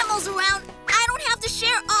less animals around, I don't have to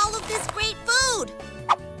share all of this great food.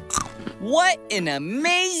 What an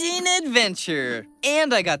amazing adventure!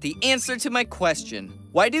 And I got the answer to my question.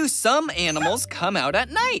 Why do some animals come out at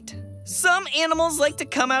night? Some animals like to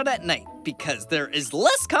come out at night because there is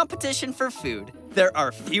less competition for food. There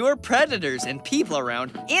are fewer predators and people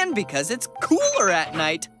around, and because it's cooler at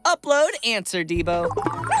night. Upload answer, Debo.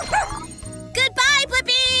 Goodbye,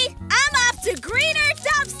 Blippi! I'm off to greener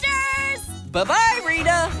dumpsters! Bye-bye,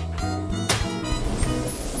 Rita!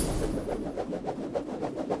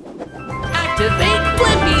 Activate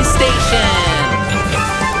Blippi Station!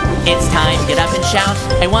 It's time, get up and shout.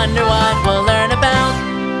 I wonder what we'll learn about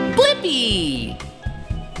Blippi!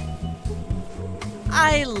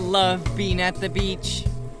 I love being at the beach.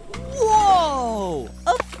 Whoa!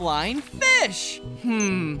 A flying fish!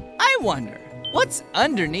 I wonder, what's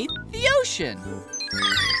underneath the ocean?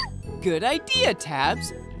 Good idea,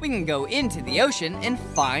 Tabs. We can go into the ocean and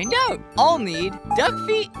find out. I'll need duck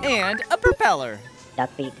feet and a propeller. Duck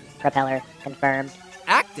feet, propeller, confirmed.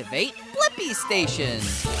 Activate Blippi Station.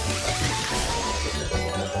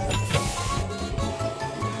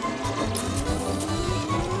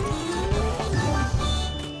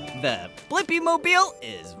 The Blippi-mobile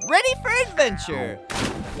is ready for adventure.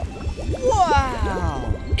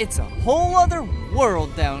 Wow! It's a whole other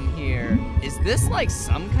world down here. Is this like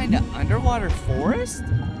some kind of underwater forest?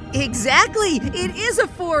 Exactly! It is a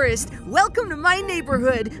forest! Welcome to my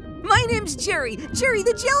neighborhood. My name's Jerry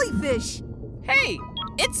the jellyfish. Hey,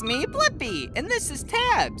 it's me, Blippi, and this is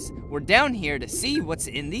Tabs. We're down here to see what's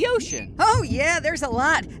in the ocean. Oh yeah, there's a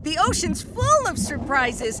lot. The ocean's full of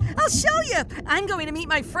surprises. I'll show you. I'm going to meet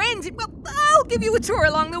my friends. Well, I'll give you a tour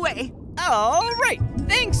along the way. All right,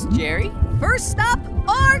 thanks, Jerry. First stop,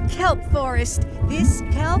 our kelp forest. This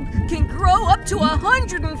kelp can grow up to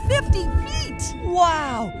 150 feet.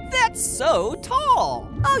 Wow, that's so tall.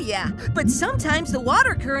 Oh yeah, but sometimes the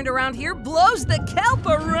water current around here blows the kelp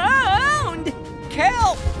around.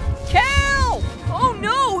 Kelp! Kelp! Oh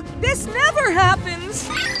no, this never happens.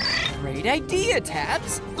 Great idea,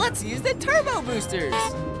 Tabs. Let's use the turbo boosters.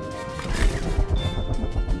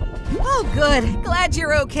 Oh good, glad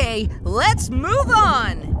you're okay. Let's move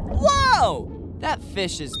on. Whoa! That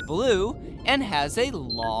fish is blue and has a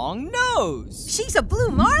long nose. She's a blue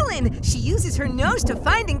marlin. She uses her nose to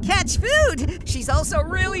find and catch food. She's also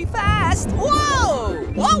really fast. Whoa!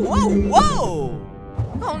 Whoa, whoa, whoa!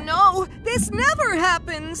 Oh no, this never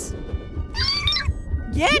happens.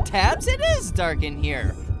 Yeah, Tabs, it is dark in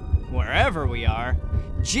here. Wherever we are.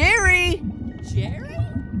 Jerry! Jerry?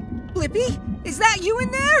 Blippi, is that you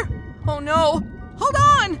in there? Oh no, hold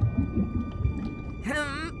on.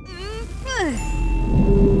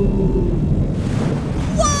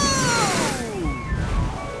 Whoa!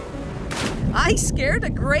 I scared a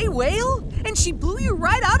gray whale and she blew you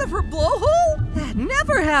right out of her blowhole? That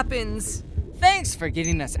never happens. Thanks for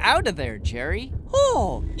getting us out of there, Jerry.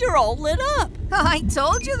 Oh, you're all lit up. I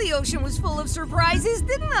told you the ocean was full of surprises,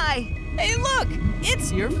 didn't I? Hey, look,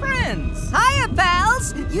 it's your friends. Hiya,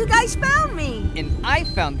 pals. You guys found me. And I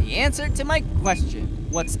found the answer to my question.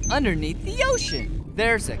 What's underneath the ocean?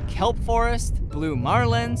 There's a kelp forest, blue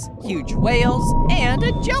marlins, huge whales, and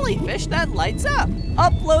a jellyfish that lights up.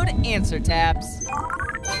 Upload answer tabs.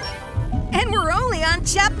 And we're only on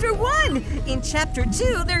chapter 1. In chapter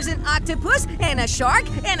 2, there's an octopus and a shark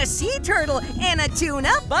and a sea turtle and a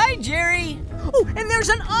tuna. Bye, Jerry. Oh, and there's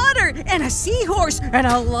an otter and a seahorse and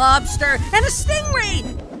a lobster and a stingray.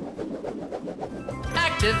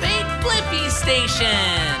 Activate Blippi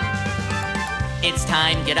Station. It's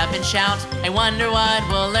time, get up and shout. I wonder what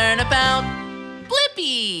we'll learn about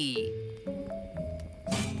Blippi.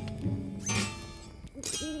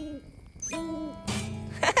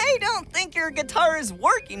 I don't think your guitar is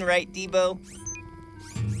working right, Debo.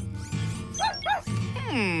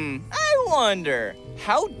 I wonder,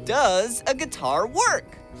 how does a guitar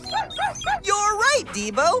work? You're right,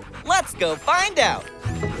 Debo. Let's go find out.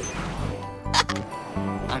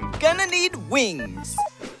 I'm gonna need wings.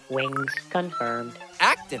 Wings confirmed.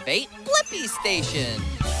 Activate Blippi Station.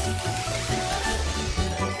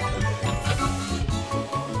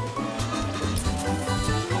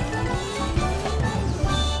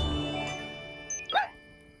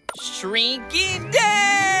 Shrinking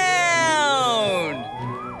down!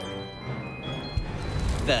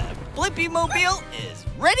 The Blippi Mobile is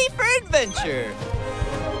ready for adventure.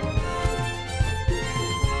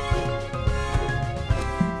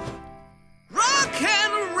 Rock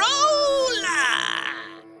and rolla!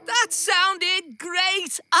 That sounded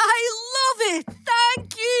great. I love it.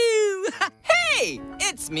 Thank you. Hey,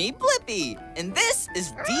 it's me, Blippi, and this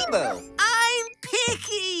is Debo. I'm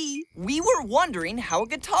picky. We were wondering how a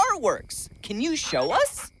guitar works. Can you show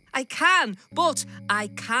us? I can, but I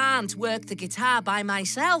can't work the guitar by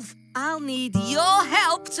myself. I'll need your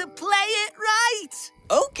help to play it right.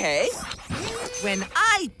 Okay. When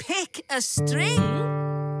I pick a string,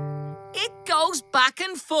 it goes back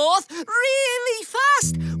and forth really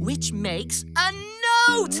fast, which makes a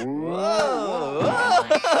note. Whoa,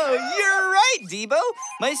 you're right, Debo.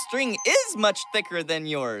 My string is much thicker than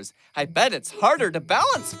yours. I bet it's harder to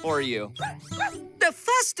balance for you. The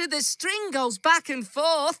faster the string goes back and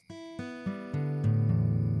forth,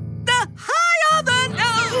 the higher the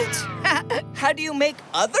note. How do you make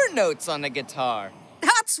other notes on a guitar?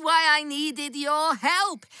 That's why I needed your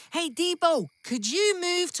help. Hey, Debo, could you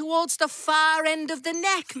move towards the far end of the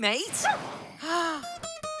neck, mate?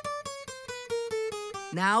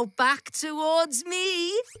 Now back towards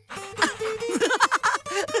me.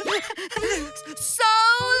 Solo!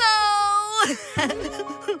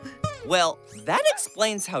 Well, that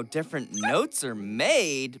explains how different notes are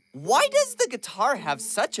made. Why does the guitar have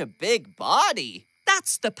such a big body?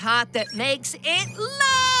 That's the part that makes it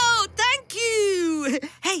loud. Thank you.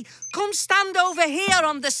 Hey, come stand over here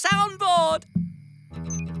on the soundboard.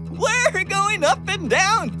 we're going up and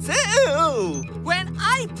down too! When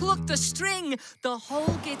I pluck the string, the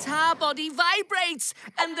whole guitar body vibrates,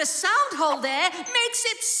 and the sound hole there makes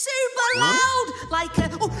it super loud,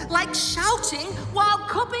 like shouting while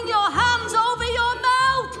cupping your hands over your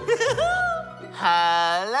mouth.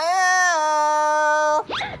 Hello?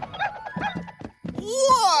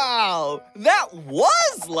 Wow, that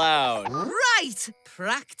was loud. Right,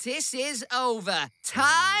 practice is over.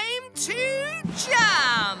 Time to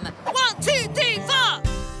jam. 1, 2, 3, 4.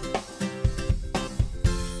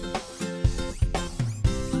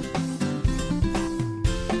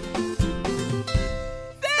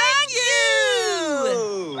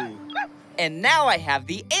 And now I have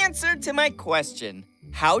the answer to my question.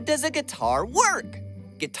 How does a guitar work?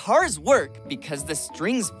 Guitars work because the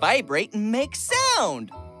strings vibrate and make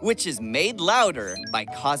sound, which is made louder by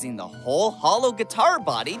causing the whole hollow guitar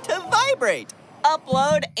body to vibrate.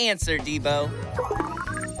 Upload answer, Debo.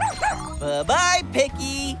 Bye-bye,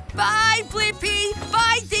 Picky. Bye, Blippi.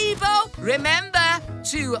 Bye, Debo. Remember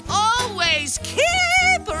to always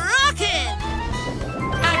keep rocking.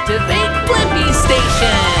 Activate Blippi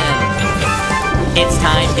Station. It's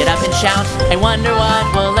time, get up and shout. I wonder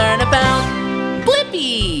what we'll learn about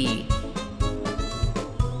Blippi.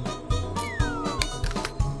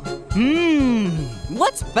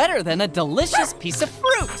 What's better than a delicious piece of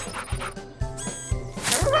fruit?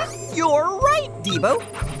 You're right, Debo.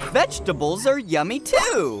 Vegetables are yummy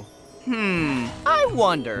too. I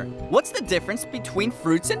wonder, what's the difference between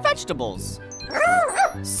fruits and vegetables?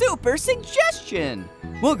 Super suggestion!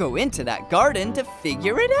 We'll go into that garden to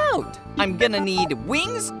figure it out. I'm gonna need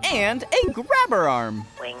wings and a grabber arm.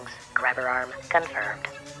 Wings, grabber arm, confirmed.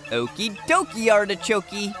 Okie dokie,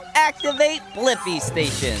 artichokey. Activate Blippi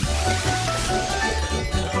Station.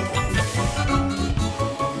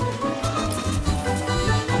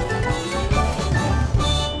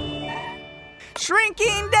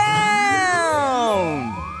 Shrinking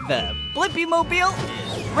down! The Blippi Mobile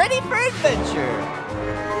is ready for adventure.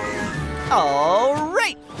 All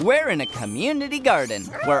right, we're in a community garden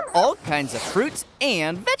where all kinds of fruits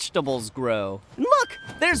and vegetables grow. Look,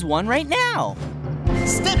 there's one right now.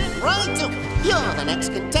 Step right up. You're the next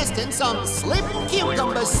contestants on Slim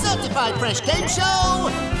Cucumber's Certified Fresh Game Show.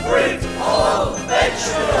 Fruit or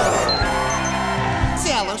vegetable?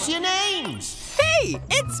 Tell us your names. Hey,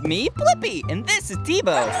 it's me, Blippi, and this is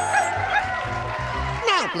Debo.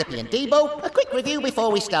 Now, Blippi and Debo, a quick review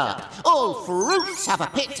before we start. All fruits have a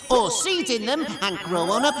pit or seeds in them and grow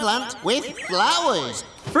on a plant with flowers.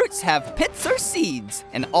 Fruits have pits or seeds,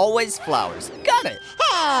 and always flowers. Got it.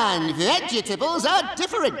 And vegetables are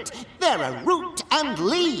different. There are root and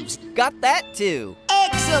leaves. Got that too.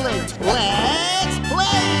 Excellent. Let's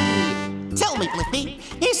play. Tell me, Blippi,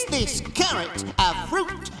 is this carrot a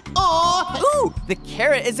fruit or... Ooh, the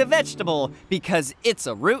carrot is a vegetable because it's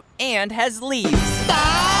a root and has leaves.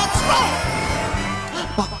 That's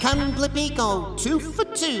right. But can Blippi go 2 for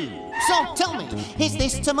 2? So tell me, is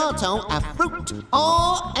this tomato a fruit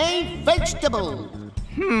or a vegetable?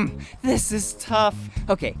 This is tough.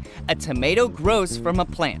 Okay, a tomato grows from a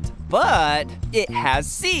plant, but it has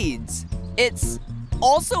seeds. It's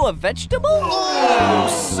also a vegetable? Oh,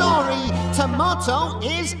 sorry. Tomato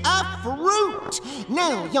is a fruit.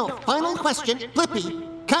 Now, your final question, Blippi.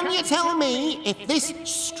 Can you tell me if this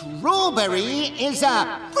strawberry is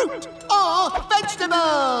a fruit or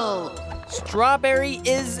vegetable? Strawberry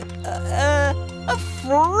is a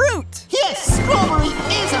fruit. Yes, strawberry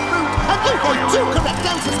is a fruit, and you got 2 correct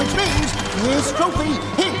answers, which means this trophy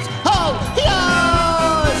is all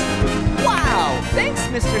yours! Wow, thanks,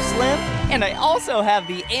 Mr. Slim. And I also have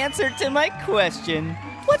the answer to my question.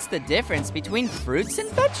 What's the difference between fruits and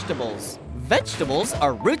vegetables? Vegetables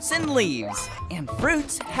are roots and leaves, and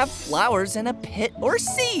fruits have flowers and a pit or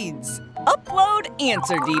seeds. Upload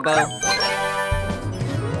answer, Debo.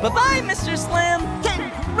 Bye-bye, Mr. Slim.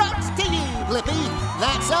 Congrats to you, Blippi.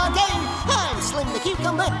 That's our game. I'm Slim the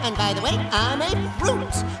Cucumber, and by the way, I'm a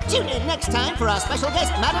fruit. Tune in next time for our special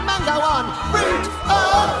guest, Madam Mango, on Fruit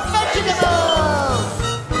or Vegetable.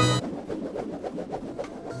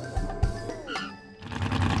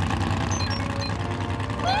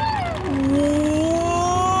 Whoa!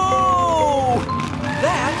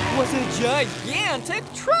 That was a gigantic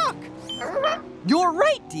truck! You're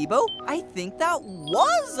right, Debo. I think that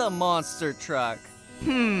was a monster truck.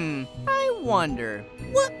 I wonder,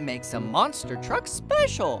 what makes a monster truck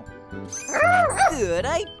special? Good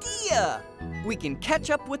idea! We can catch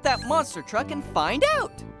up with that monster truck and find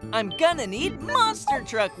out. I'm gonna need monster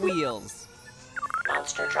truck wheels.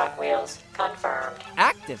 Monster truck wheels confirmed.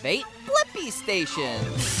 Activate Blippi Station.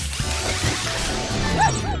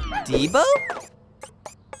 Debo?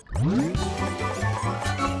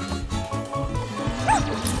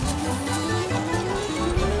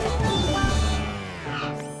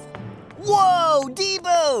 Whoa,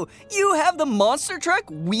 Debo! You have the monster truck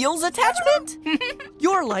wheels attachment?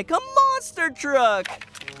 You're like a monster truck!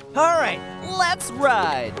 All right, let's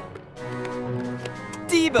ride.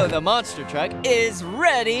 Debo the monster truck is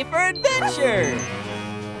ready for adventure!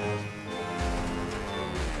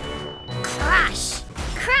 Crash!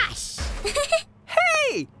 Crash!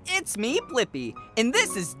 Hey, it's me, Blippi, and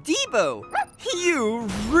this is Debo. You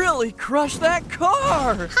really crushed that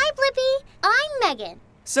car! Hi, Blippi. I'm Megan.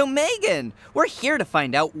 So, Megan, we're here to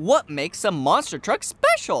find out what makes a monster truck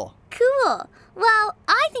special. Cool. Well,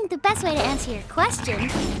 I think the best way to answer your question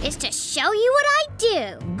is to show you what I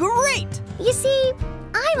do. Great! You see,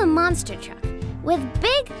 I'm a monster truck with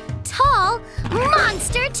big, tall,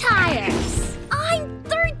 monster tires. I'm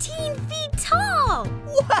 13 feet tall.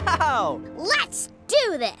 Wow! Let's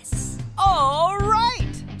do this. All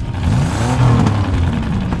right!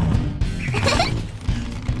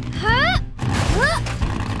 Huh?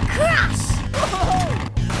 Crash!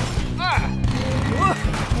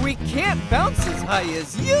 We can't bounce as high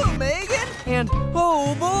as you, Megan! And,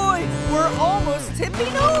 oh boy, we're almost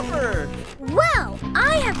tipping over! Well,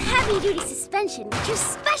 I have heavy-duty suspension, which are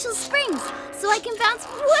special springs, so I can bounce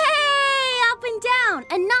way up and down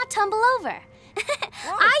and not tumble over.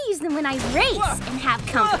 I use them when I race and have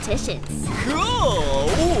competitions. Cool!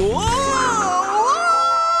 Whoa!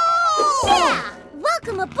 Yeah!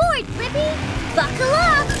 Welcome aboard, Blippi! Buckle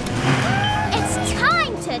up! It's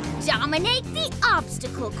time to dominate the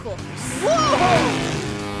obstacle course. Whoa!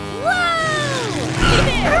 Wow!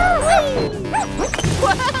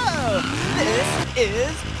 This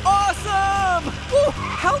is awesome! Woo!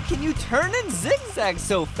 How can you turn and zigzag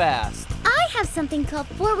so fast? I have something called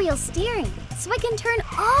four-wheel steering, so I can turn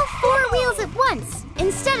all four wheels at once,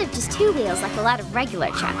 instead of just two wheels like a lot of regular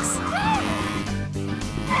trucks.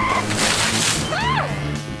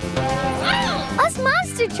 Us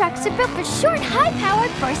monster trucks are built for short,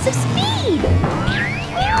 high-powered bursts of speed.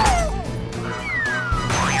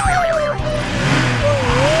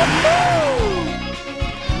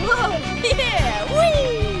 Whoa, yeah,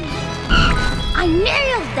 whee! I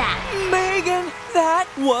nailed that! Megan, that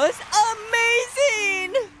was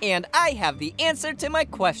amazing! And I have the answer to my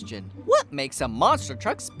question. What makes a monster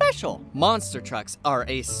truck special? Monster trucks are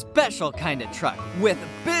a special kind of truck with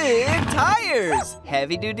big tires,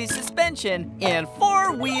 heavy-duty suspension, and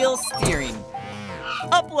four-wheel steering.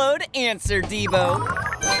 Upload answer, Debo.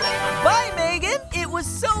 Bye, Megan. It was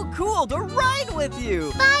so cool to ride with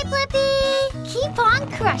you. Bye, Blippi. Keep on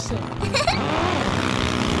crushing.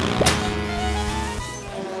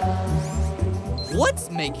 What's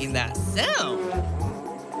making that sound?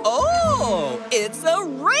 Oh, it's a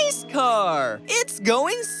race car. It's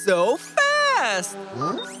going so fast.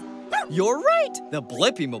 You're right. The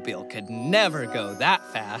Blippi-mobile could never go that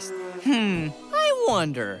fast. I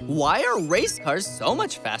wonder, why are race cars so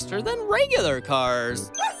much faster than regular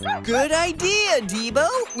cars? Good idea, Debo.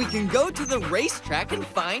 We can go to the racetrack and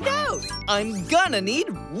find out. I'm gonna need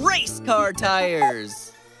race car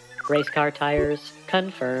tires. Race car tires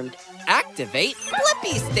confirmed. Activate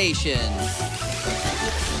Blippi Station.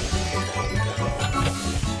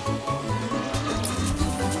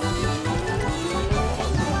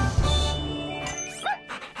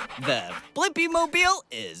 The Blippi-mobile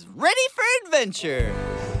is ready for adventure.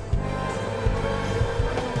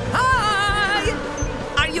 Hi!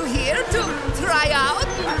 Are you here to try out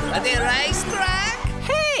the racetrack?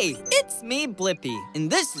 Hey, it's me, Blippi,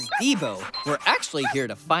 and this is Debo. We're actually here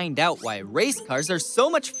to find out why race cars are so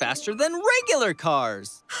much faster than regular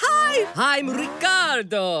cars. Hi, I'm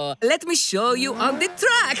Ricardo. Let me show you on the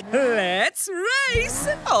track. Let's race.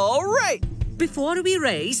 All right. Before we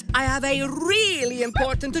race, I have a really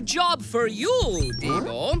important job for you,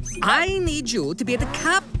 Debo. I need you to be the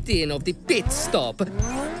captain of the pit stop.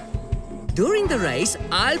 During the race,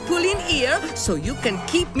 I'll pull in here so you can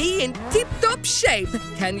keep me in tip-top shape.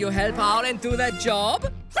 Can you help out and do that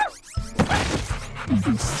job?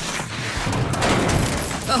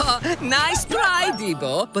 Oh, nice try,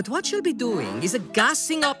 Debo. But what you'll be doing is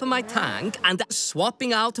gassing up my tank and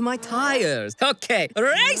swapping out my tires. Okay,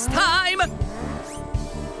 race time!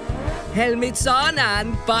 Helmets on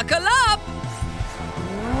and buckle up!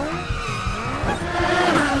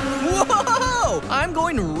 Whoa! I'm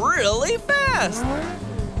going really fast.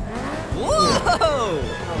 Whoa!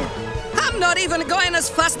 How I'm not even going as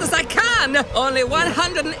fast as I can. Only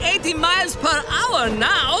 180 miles per hour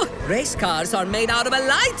now. Race cars are made out of a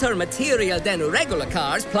lighter material than regular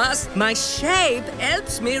cars. Plus, my shape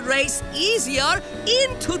helps me race easier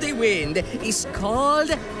into the wind. It's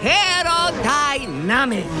called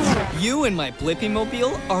aerodynamics. You and my Blippi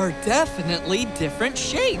mobile are definitely different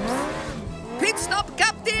shapes. Pit stop,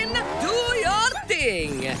 Captain. Do your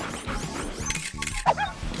thing.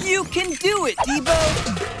 You can do it,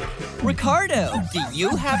 Debo. Ricardo, do you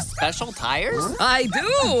have special tires? I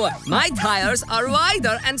do. My tires are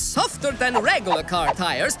wider and softer than regular car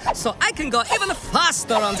tires, so I can go even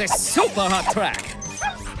faster on this super hot track.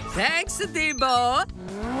 Thanks, Debo.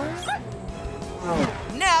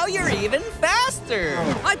 Now you're even faster.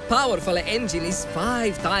 My powerful engine is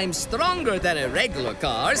 5 times stronger than a regular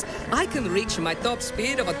car's. I can reach my top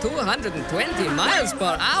speed of 220 miles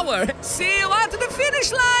per hour. See you at the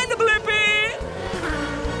finish line, Blippi!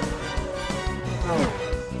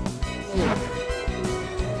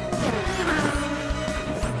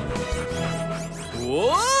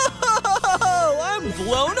 Whoa! I'm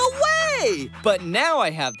blown away! But now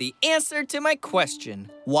I have the answer to my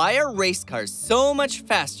question. Why are race cars so much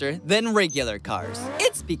faster than regular cars?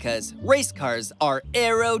 It's because race cars are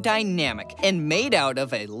aerodynamic and made out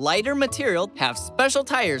of a lighter material, have special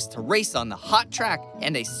tires to race on the hot track,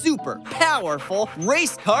 and a super powerful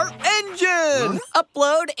race car engine!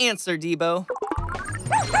 Upload answer, Debo.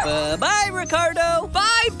 Bye-bye, Ricardo.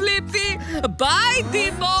 Bye, Blippi. Bye,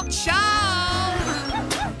 Debo. Ciao.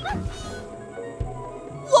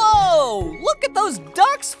 Whoa! Look at those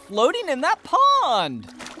ducks floating in that pond.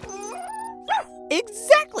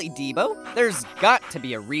 Exactly, Debo. There's got to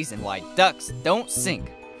be a reason why ducks don't sink.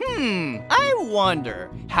 I wonder,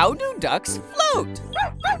 how do ducks float?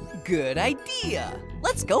 Good idea.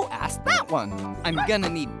 Let's go ask that one. I'm gonna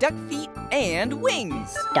need duck feet and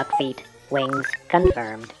wings. Duck feet, wings,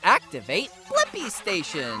 confirmed. Activate Blippi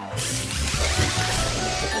Station.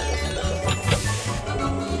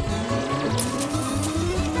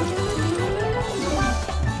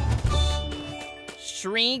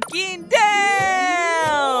 Shrinking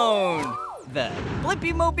down! The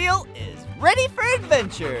Blippi Mobile is ready for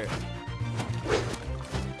adventure.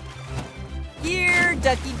 Here,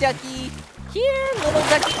 ducky ducky. Here, little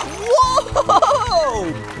ducky.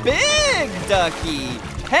 Whoa! Big ducky!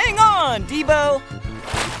 Hang on, Debo.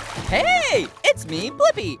 Hey, it's me,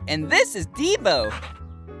 Blippi, and this is Debo.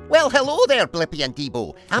 Well, hello there, Blippi and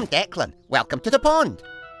Debo. I'm Declan. Welcome to the pond.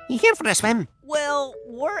 You here for a swim? Well,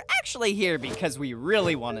 we're actually here because we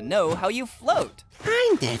really want to know how you float.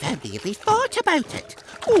 I never really thought about it.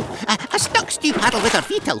 Oh, us ducks do paddle with our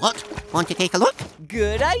feet a lot. Want to take a look?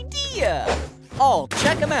 Good idea. I'll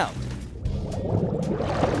check them out.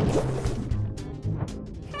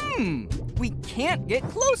 We can't get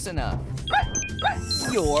close enough.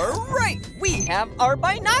 You're right. We have our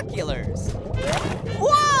binoculars.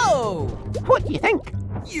 Whoa! What do you think?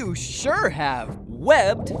 You sure have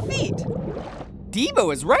webbed feet.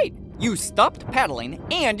 Debo is right. You stopped paddling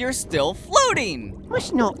and you're still floating.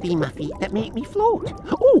 Must not be my feet that make me float.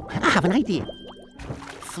 Oh, I have an idea.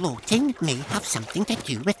 Floating may have something to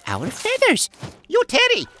do with our feathers. Yo,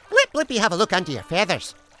 Terry, let Blippi have a look under your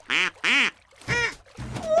feathers.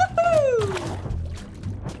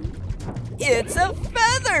 It's a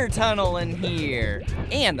feather tunnel in here.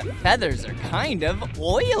 And the feathers are kind of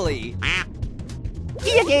oily.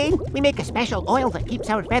 See again, we make a special oil that keeps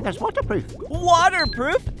our feathers waterproof.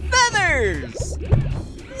 Waterproof feathers!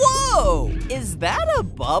 Whoa! Is that a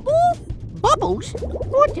bubble? Bubbles?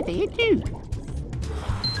 What do they do?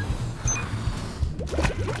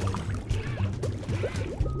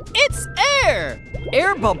 It's air!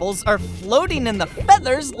 Air bubbles are floating in the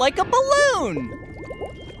feathers like a balloon.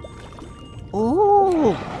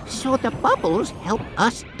 Oh, so the bubbles help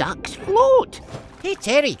us ducks float. Hey,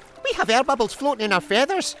 Terry, we have air bubbles floating in our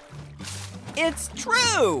feathers. It's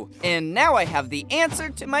true! And now I have the answer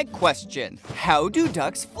to my question. How do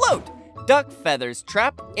ducks float? Duck feathers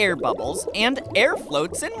trap air bubbles and air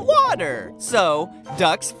floats in water. So,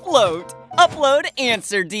 ducks float. Upload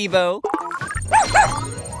answer, Debo.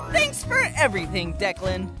 Thanks for everything,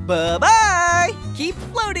 Declan. Bye-bye! Keep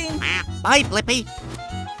floating. Bye, Blippi.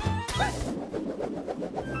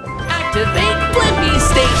 Activate Blippi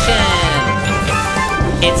Station!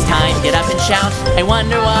 It's time, get up and shout. I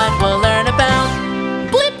wonder what we'll learn about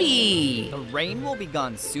Blippi! The rain will be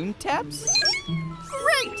gone soon, Tabs?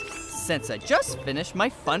 Great! Since I just finished my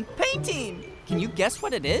fun painting. Can you guess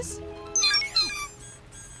what it is?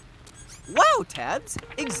 Wow, Tabs,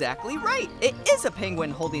 exactly right. It is a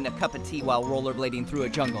penguin holding a cup of tea while rollerblading through a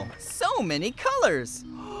jungle. So many colors.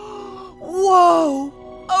 Whoa!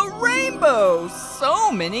 A rainbow! So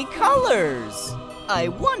many colors! I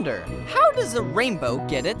wonder, how does a rainbow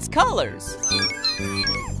get its colors?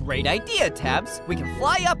 Great idea, Tabs. We can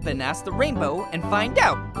fly up and ask the rainbow and find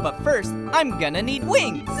out. But first, I'm gonna need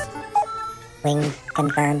wings. Wings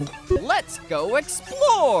confirmed. Let's go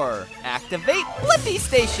explore! Activate Blippi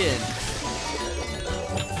Station!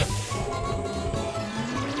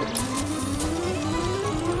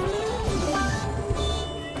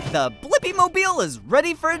 The Blippi Mobile is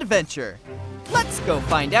ready for adventure. Let's go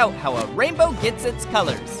find out how a rainbow gets its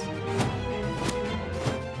colors.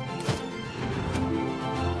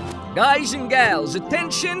 Guys and gals,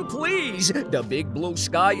 attention please. The Big Blue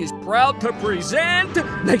Sky is proud to present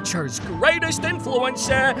nature's greatest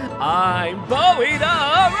influencer. I'm Bowie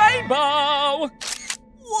the Rainbow.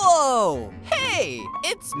 Whoa! Hey,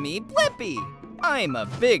 it's me, Blippi. I'm a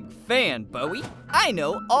big fan, Bowie. I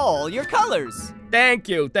know all your colors. Thank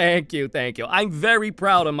you. I'm very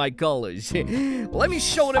proud of my colors. Let me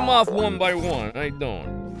show them off one by one. How you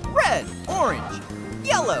doing? Red, orange,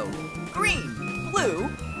 yellow, green, blue,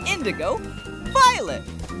 indigo, violet.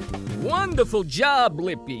 Wonderful job,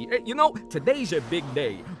 Blippi. You know, today's a big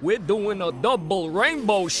day. We're doing a double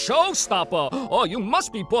rainbow showstopper. Oh, you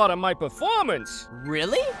must be part of my performance.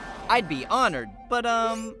 Really? I'd be honored, but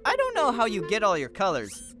I don't know how you get all your colors.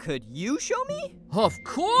 Could you show me? Of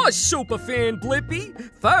course, superfan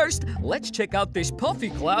Blippi. First, let's check out this puffy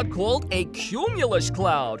cloud called a cumulus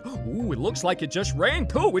cloud. Ooh, it looks like it just rained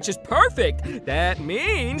too, which is perfect. That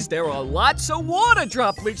means there are lots of water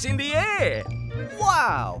droplets in the air.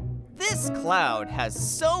 Wow, this cloud has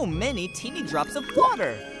so many teeny drops of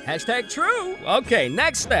water. Hashtag true. Okay,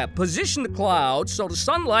 next step. Position the cloud so the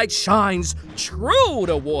sunlight shines true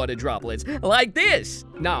to water droplets, like this.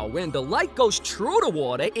 Now, when the light goes true to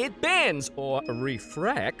water, it bends, or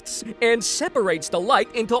refracts, and separates the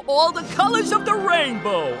light into all the colors of the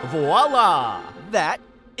rainbow. Voila! That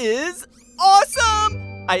is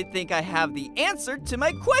awesome! I think I have the answer to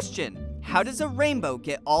my question. How does a rainbow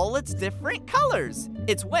get all its different colors?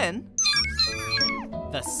 It's when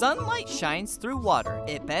the sunlight shines through water.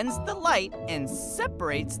 It bends the light and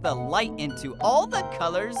separates the light into all the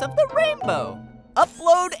colors of the rainbow.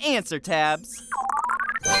 Upload answer, Tabs.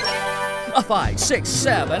 5, 6,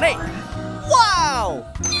 7, 8.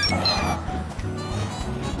 Wow!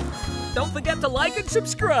 Don't forget to like and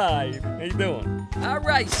subscribe. How you doing? All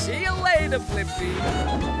right, see you later,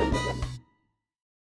 Blippi.